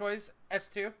Extreme Track Toys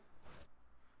S2.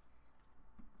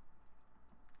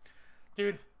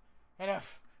 Dude,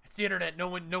 enough. It's the internet. No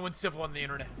one's civil on the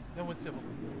internet. No one's civil.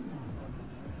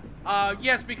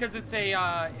 Yes, because it's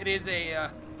a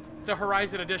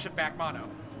Horizon Edition back mono.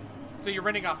 So you're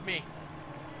renting off me.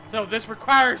 So this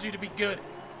requires you to be good.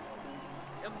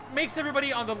 It makes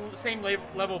everybody on the same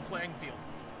level playing field.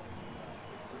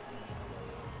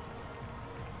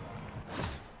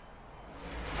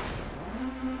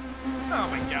 Oh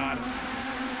my god.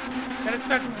 That is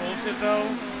such bullshit though.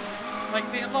 Like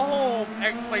the whole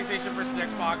PlayStation versus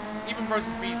Xbox, even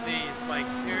versus PC, it's like,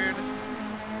 dude,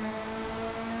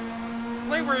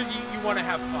 play where you want to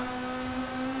have fun.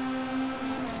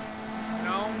 You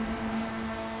know?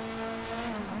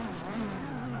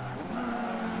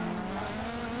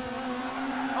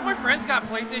 All my friends got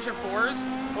PlayStation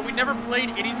 4s, but we never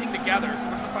played anything together, so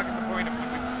what the fuck is the point of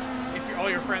if all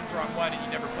your friends are on one and you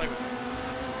never play with them?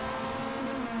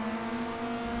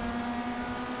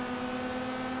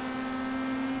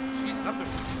 I'm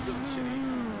really shitty.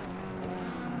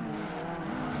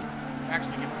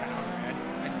 actually getting kind of hungry. I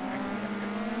can have a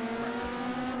good breakfast.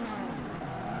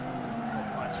 Or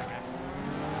lunch, I guess.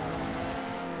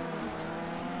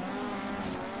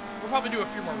 We'll probably do a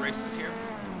few more races here.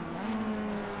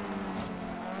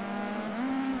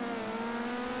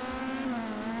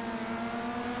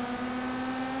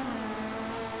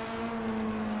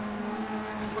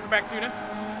 Welcome back, Tuna.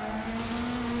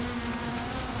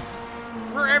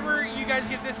 Wherever you guys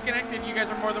get disconnected, you guys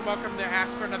are more than welcome to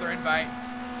ask for another invite.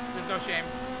 There's no shame.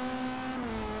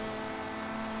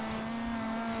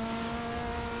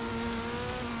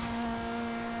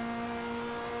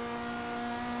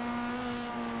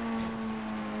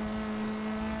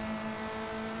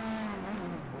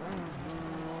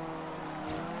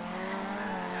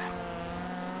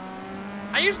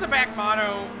 I use the back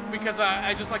mono because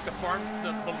I just like the form,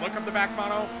 the look of the back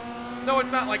mono. Though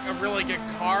it's not like a really good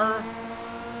car,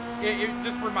 it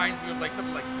just reminds me of like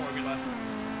something like Formula.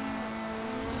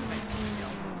 Nice.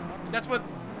 That's what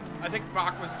I think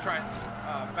Bach was trying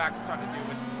to do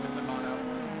with the mono.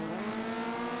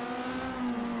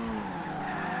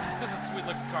 It's just a sweet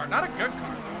looking car, not a good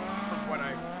car though, from what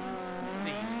I've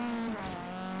seen.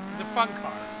 It's a fun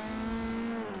car.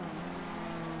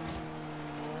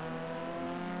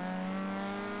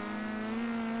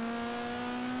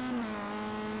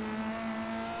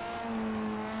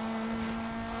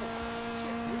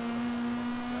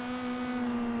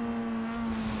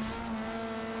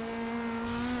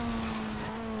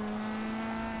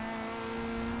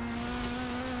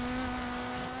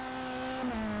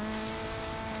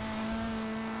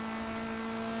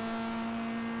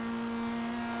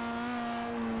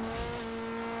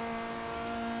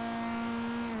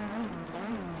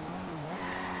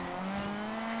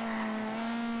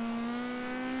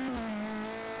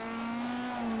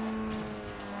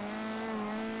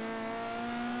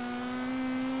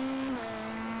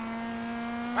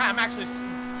 I'm actually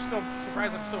still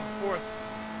surprised I'm still in fourth.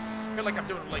 I feel like I'm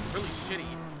doing like really shitty.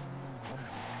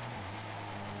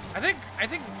 I think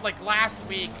like last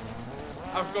week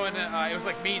I was going to it was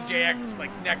like me and JX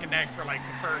like neck and neck for like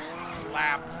the first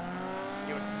lap.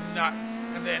 It was nuts,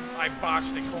 and then I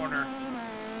botched a corner,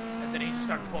 and then he just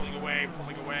started pulling away. It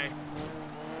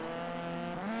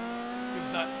was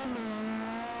nuts.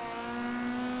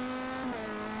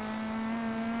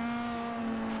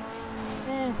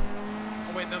 Oof.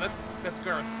 Oh wait, no, that's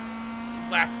Garth.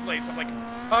 Last place. I'm like,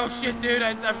 oh shit, dude,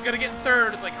 I'm gonna get in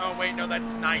third. It's like, oh wait, no, that's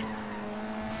ninth.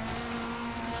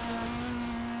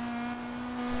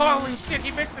 Holy shit,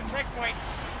 he missed the checkpoint.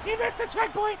 He missed the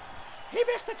checkpoint. He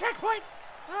missed the checkpoint.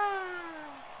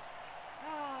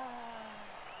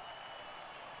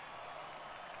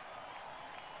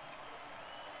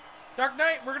 Dark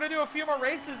Knight, we're gonna do a few more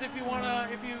races if you wanna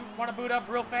boot up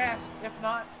real fast. If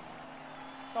not,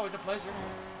 it's always a pleasure.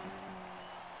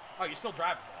 Oh, you're still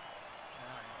driving,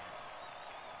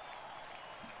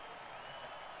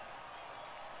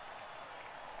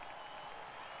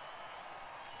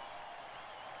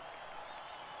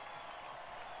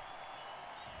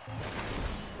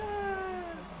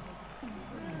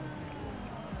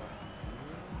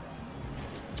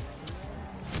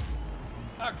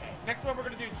 okay, next one we're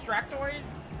gonna do Tractoids.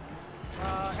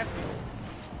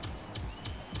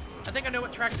 I think I know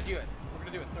what track to do it. We're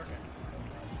gonna do a circuit.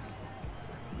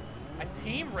 A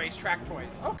team race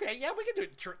Tractoids. Okay, yeah, we can do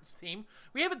a team.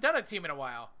 We haven't done a team in a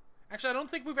while. Actually, I don't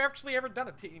think we've actually ever done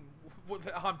a team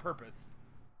on purpose.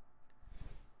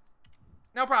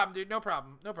 No problem, dude. No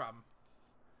problem. No problem.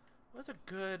 What's a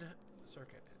good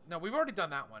circuit? No, we've already done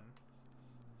that one.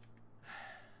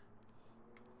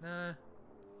 Nah.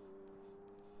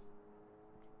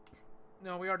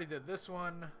 No, we already did this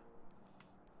one.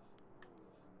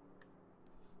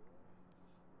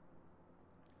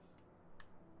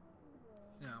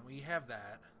 No, we have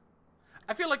that.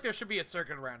 I feel like there should be a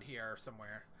circuit around here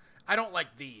somewhere. I don't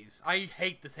like these. I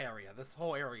hate this area. This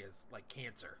whole area is like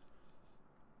cancer.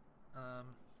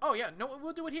 Oh yeah, no,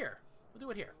 we'll do it here. We'll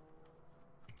do it here.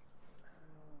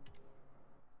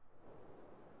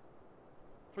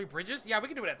 3 bridges? Yeah, we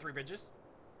can do it at 3 bridges.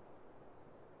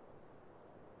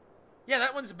 Yeah,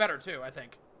 that one's better too, I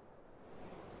think.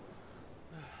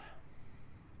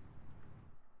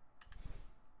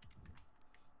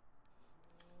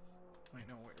 Wait,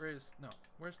 no,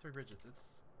 where's 3 bridges?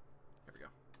 It's, there we go.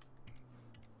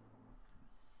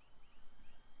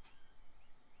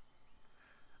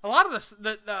 A lot of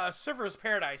the Surfer's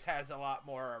Paradise has a lot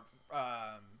more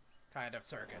kind of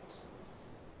circuits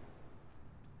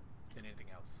than anything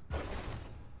else.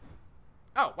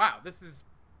 Oh wow, this is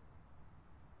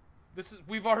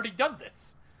we've already done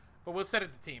this, but we'll set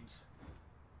it to teams.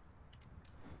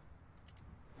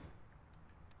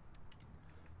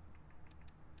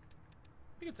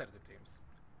 We can set it to teams.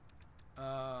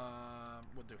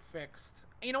 We'll do fixed.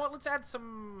 You know what? Let's add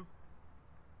some...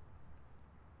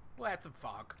 We'll add some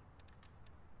fog.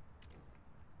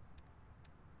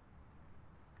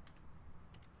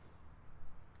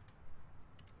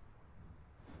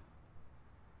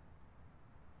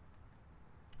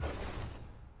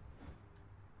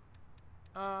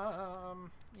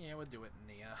 Yeah, we'll do it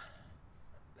in the,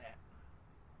 that.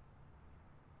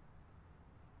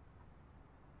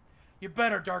 You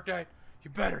better, Dark Knight. You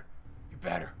better. You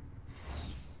better.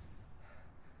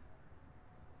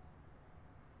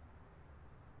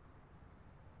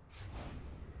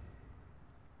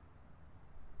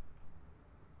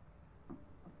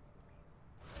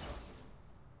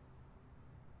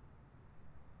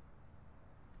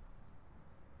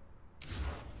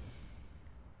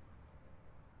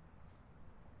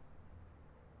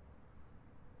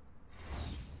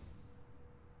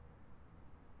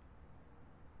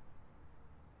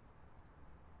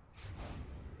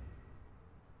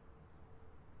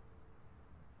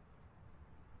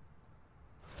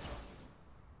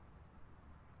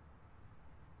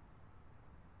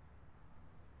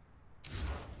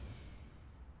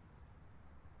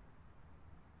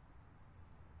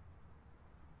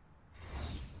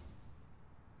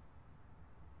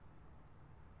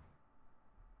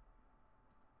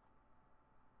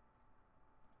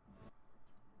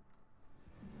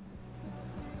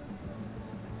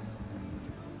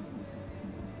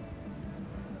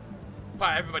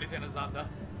 Wow, everybody's in a Zonda.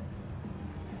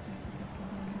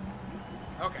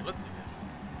 Okay, let's do this.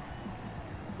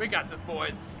 We got this,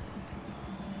 boys.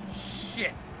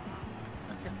 Shit.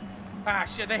 Ah,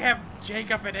 shit, they have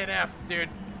Jacob and NF, dude.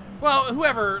 Well,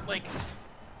 whoever, like...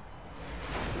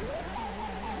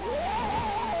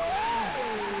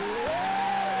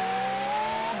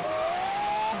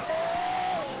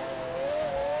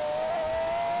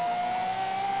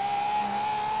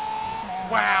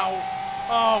 Wow.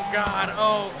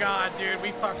 Oh god, dude,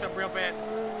 we fucked up real bad.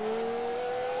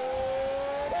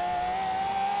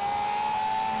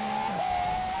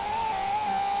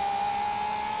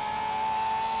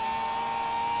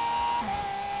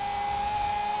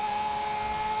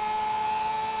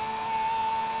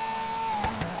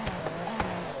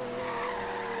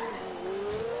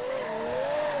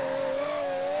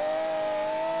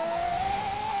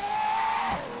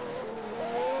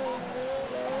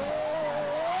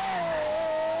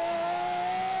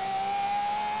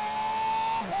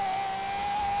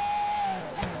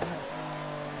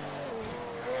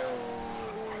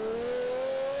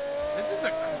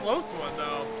 Close one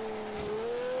though.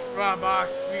 Come on,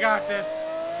 boss. We got this.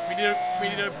 We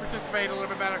need to participate a little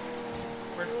bit better.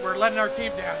 We're letting our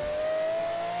team down.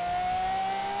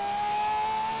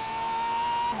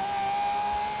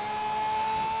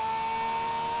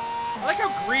 I like how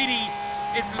greedy.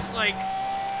 It's just like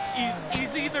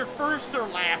he's either first or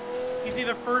last. He's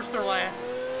either first or last.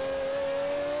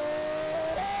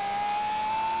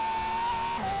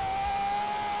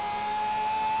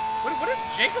 What is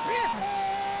Jacob in?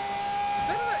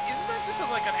 Isn't that just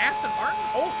like an Aston Martin?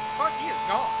 Oh, fuck, he is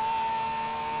gone.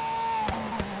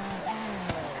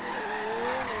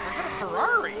 Or is that a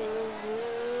Ferrari?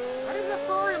 Why does that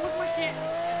Ferrari look like it?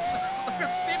 Like a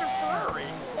standard Ferrari?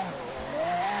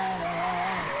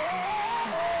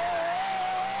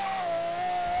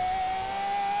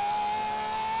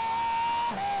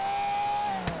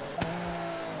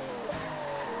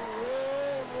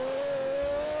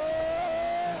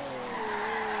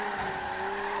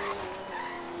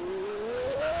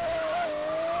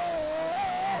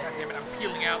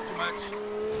 Peeling out too much.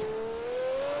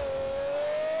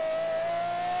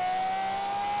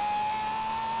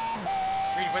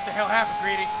 Greedy, what the hell happened,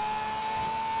 Greedy?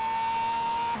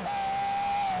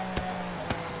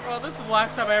 Well, this is the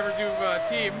last time I ever do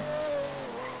team.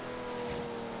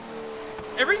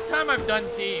 Every time I've done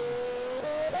team,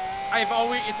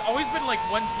 it's always been like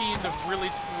one team to really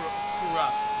screw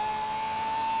up.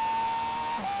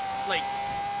 Like,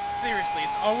 seriously,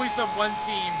 it's always the one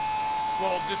team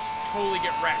will just totally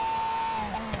get wrecked.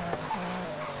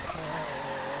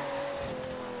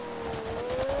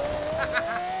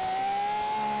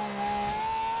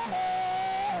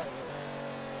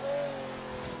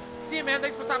 See you, man.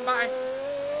 Thanks for stopping by.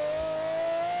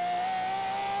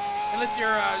 Unless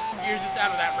you're just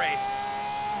out of that race.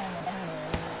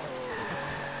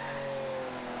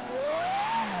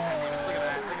 Look at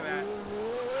that. Look at that.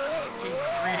 Jesus,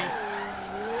 greedy.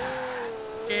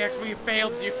 JX, we have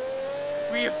failed you.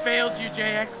 We have failed you,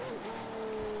 JX.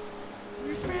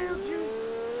 We failed you.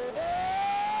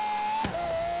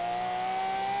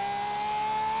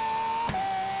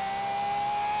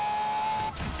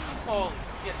 Holy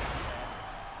shit, that was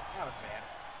bad.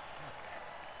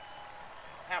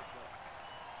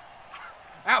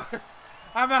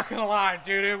 I'm not gonna lie,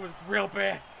 dude. It was real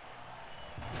bad.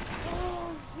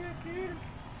 Oh, shit, dude.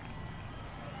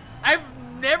 I've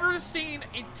never seen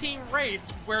a team race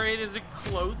where it is a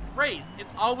close race. It's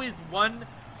always one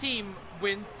team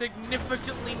wins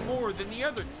significantly more than the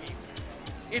other team.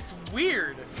 It's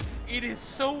weird. It is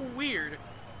so weird.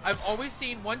 I've always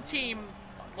seen one team,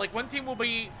 like one team will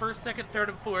be first, second, third,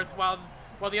 and fourth, while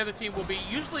the other team will be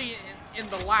usually in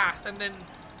the last, and then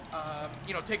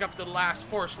you know, take up the last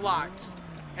 4 slots.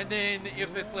 And then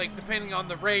if it's like depending on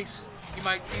the race, you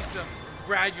might see some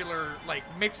gradual like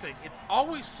mixing. It's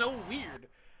always so weird.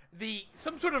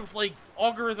 Some sort of like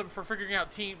algorithm for figuring out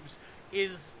teams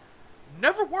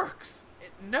never works.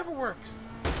 It never works.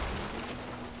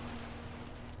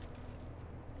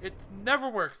 It never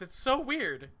works. It's so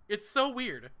weird. It's so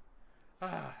weird.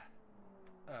 Okay.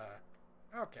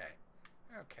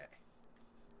 Okay.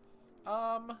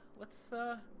 Let's,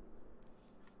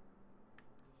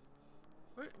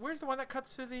 where's the one that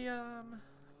cuts to the,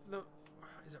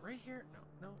 is it right here?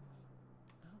 No.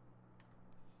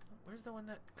 Where's the one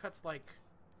that cuts, like,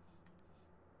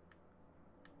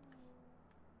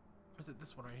 or is it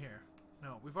this one right here?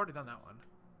 No, we've already done that one.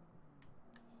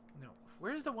 No.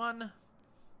 Where's the one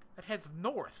that heads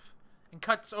north and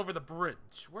cuts over the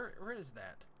bridge? Where is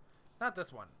that? It's not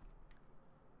this one.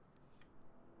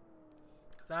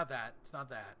 It's not that. It's not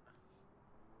that.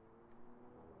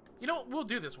 You know what? We'll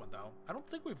do this one, though. I don't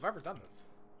think we've ever done this.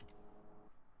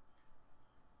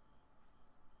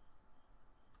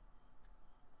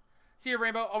 See you,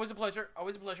 Rainbow. Always a pleasure.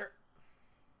 Always a pleasure.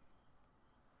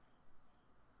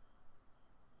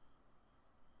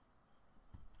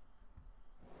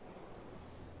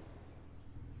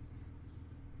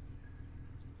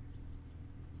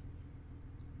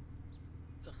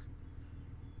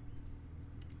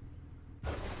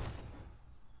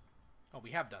 Oh,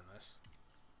 we have done this.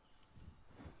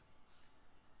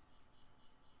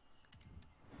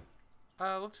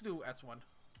 Let's do S1.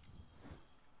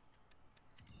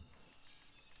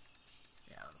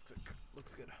 Yeah,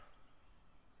 looks good.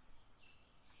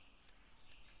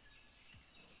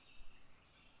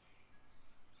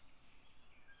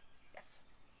 Yes.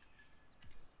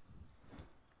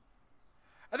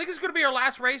 I think it's gonna be our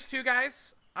last race too,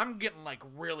 guys. I'm getting like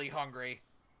really hungry.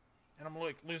 And I'm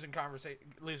like losing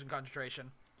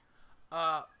concentration.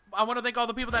 I want to thank all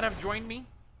the people that have joined me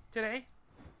today.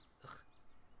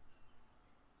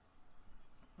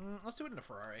 Let's do it in a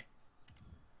Ferrari.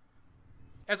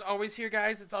 As always here,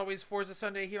 guys, it's always Forza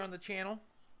Sunday here on the channel.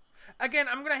 Again,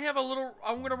 I'm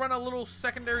gonna run a little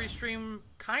secondary stream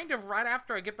kind of right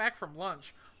after I get back from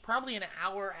lunch. Probably an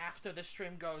hour after this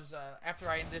stream goes, after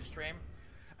I end this stream.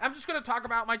 I'm just gonna talk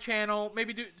about my channel,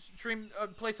 maybe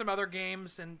play some other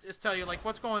games, and just tell you like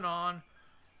what's going on,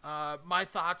 my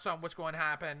thoughts on what's going to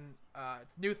happen,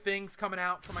 new things coming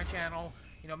out for my channel.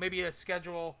 You know, maybe a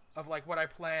schedule of like what I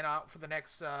plan out for the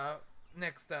next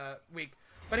week.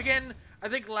 But again, I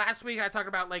think last week I talked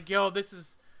about like, yo, this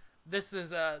is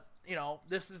you know,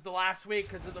 this is the last week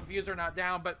because the views are not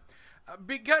down, but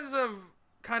because of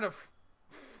kind of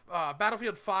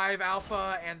Battlefield 5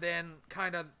 alpha and then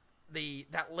kind of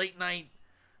that late night,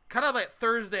 kind of that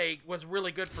Thursday was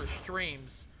really good for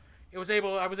streams. I was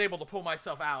able to pull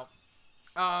myself out.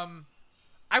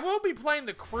 I will be playing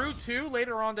The Crew 2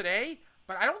 later on today,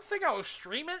 but I don't think I will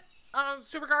stream it on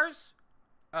Supercars.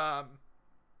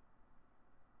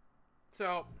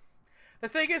 So the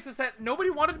thing is that nobody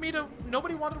wanted to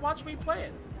watch me play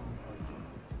it.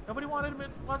 Nobody wanted to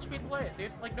watch me play it,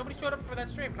 dude. Like nobody showed up for that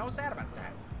stream, and I was sad about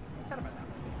that.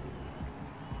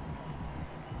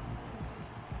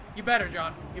 You better,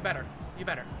 John. You better.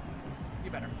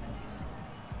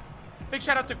 Big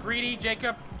shout out to Greedy,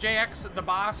 Jacob, JX, The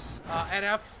Boss,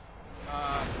 NF,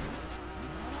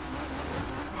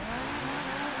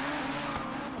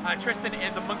 Tristan,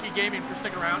 and the Monkey Gaming for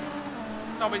sticking around.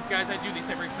 As always, guys, I do these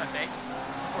every Sunday,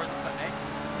 before the Sunday.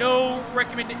 No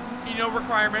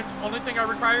requirements. Only thing I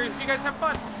require is you guys have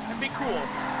fun and be cool.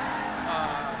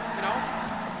 You know,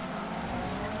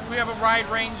 we have a wide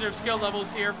range of skill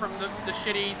levels here, from the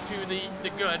shitty to the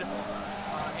good,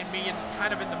 and me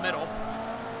kind of in the middle.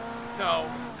 So,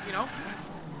 you know,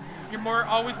 you're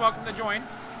always welcome to join.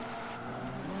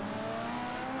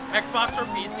 Xbox or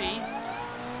PC.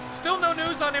 Still no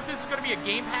news on if this is going to be a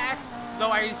Game Pass, though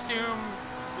I assume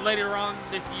later on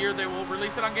this year they will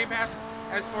release it on Game Pass,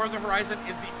 as Forza Horizon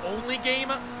is the only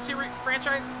game series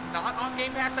franchise not on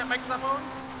Game Pass that Microsoft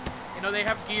owns. You know, they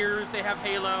have Gears, they have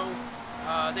Halo,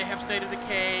 they have State of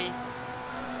Decay.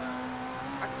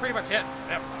 That's pretty much it for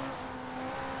them.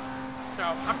 So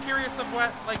I'm curious of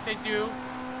what they do.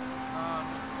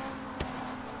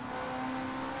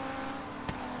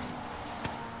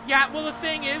 Yeah, well, the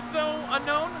thing is, though,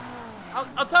 Unknown,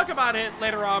 I'll talk about it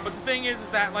later on, but the thing is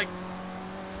that, like,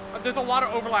 there's a lot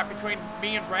of overlap between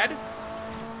me and Red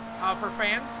for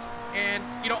fans. And,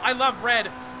 you know, I love Red,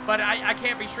 but I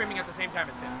can't be streaming at the same time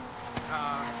as him.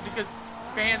 Because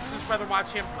fans just rather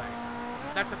watch him play.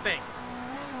 That's the thing.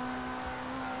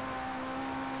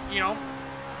 You know,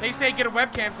 they say get a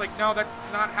webcam. It's like, no, that's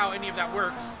not how any of that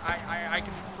works. I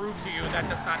can prove to you that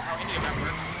that's not how any of that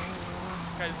works.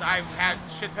 Because I've had a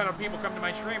shit ton of people come to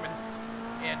my stream and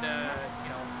you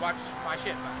know, watch my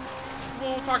shit. But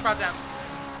we'll talk about that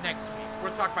next week.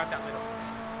 We'll talk about that later on.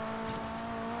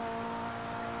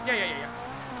 Yeah.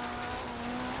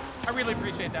 I really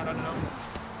appreciate that. I don't know.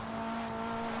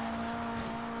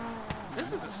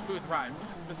 This is a smooth ride.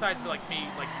 Besides, like, me,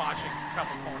 like, botching a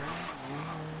couple corners.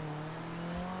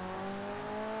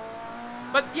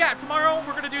 But, yeah, tomorrow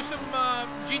we're going to do some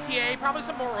GTA, probably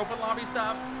some more open lobby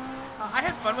stuff. I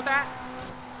had fun with that.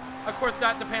 Of course,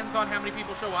 that depends on how many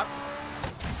people show up.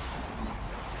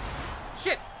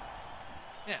 Shit.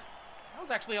 Yeah. That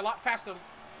was actually a lot faster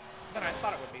than I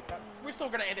thought it would be. But we're still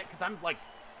going to end it because I'm, like,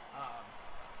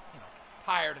 you know,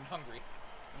 tired and hungry.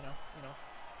 You know.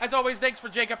 As always, thanks for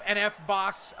Jacob, NF,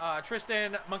 Boss,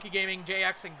 Tristan, Monkey Gaming,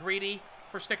 JX, and Greedy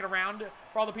for sticking around.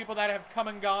 For all the people that have come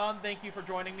and gone, thank you for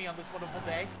joining me on this wonderful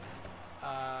day.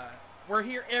 We're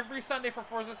here every Sunday for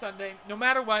Forza Sunday. No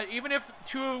matter what, even if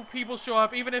 2 people show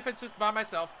up, even if it's just by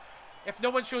myself, if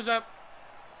no one shows up,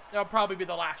 that'll probably be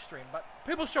the last stream. But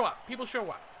people show up. People show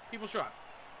up. People show up.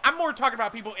 I'm more talking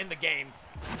about people in the game.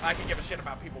 I can give a shit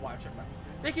about people watching. But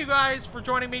thank you guys for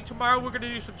joining me. Tomorrow we're going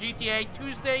to do some GTA.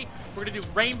 Tuesday we're going to do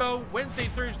Rainbow. Wednesday,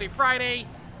 Thursday, Friday.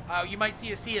 You might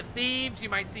see a Sea of Thieves. You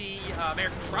might see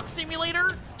American Truck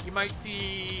Simulator. You might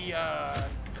see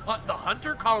The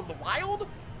Hunter, Call of the Wild.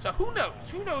 So who knows?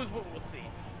 Who knows what we'll see?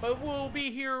 But we'll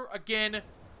be here again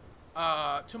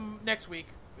next week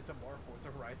with some more Forza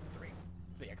Horizon 3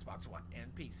 for the Xbox One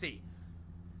and PC.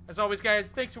 As always, guys,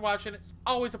 thanks for watching. It's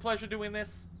always a pleasure doing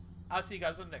this. I'll see you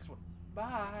guys on the next one.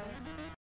 Bye.